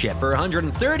membership. For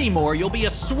 $130 more, you'll be a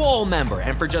Swole member.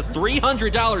 And for just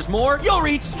 $300 more, you'll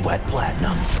reach Sweat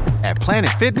Platinum. At Planet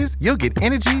Fitness, you'll get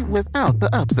energy without the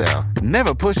upsell.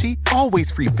 Never pushy, always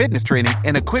free fitness training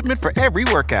and equipment for every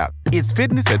workout. It's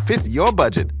fitness that fits your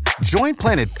budget. Join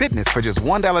Planet Fitness for just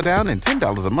 $1 down and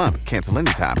 $10 a month. Cancel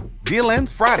anytime. Deal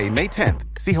ends Friday, May 10th.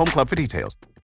 See Home Club for details.